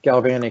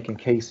galvanic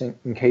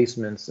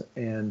encasements.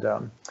 And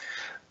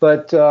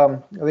But I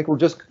think we're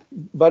just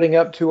butting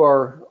up to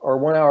our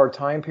 1 hour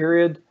time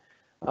period.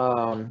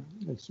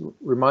 It's a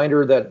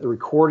reminder that the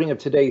recording of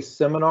today's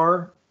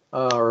seminar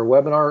or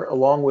webinar,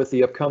 along with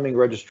the upcoming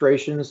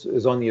registrations,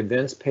 is on the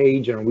events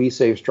page on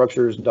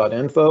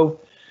wesavestructures.info.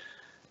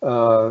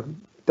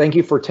 Thank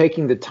you for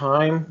taking the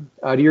time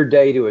out of your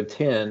day to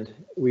attend.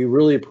 We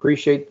really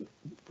appreciate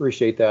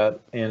that,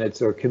 and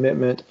it's a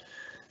commitment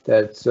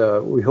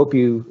that we hope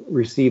you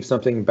receive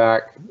something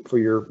back for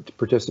your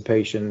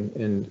participation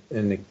in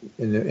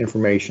the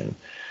information.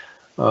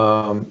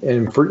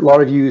 And for a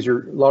lot of you,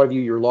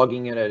 you're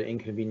logging in at an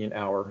inconvenient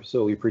hour,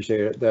 so we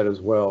appreciate that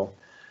as well.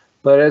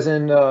 But as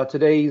in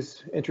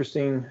today's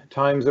interesting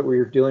times that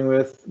we're dealing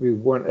with, we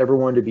want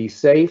everyone to be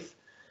safe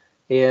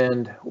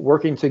and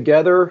working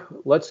together.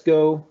 Let's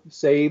go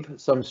save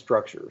some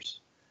structures.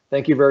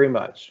 Thank you very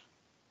much.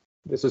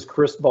 This is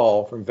Chris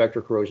Ball from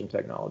Vector Corrosion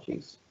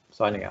Technologies,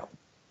 signing out.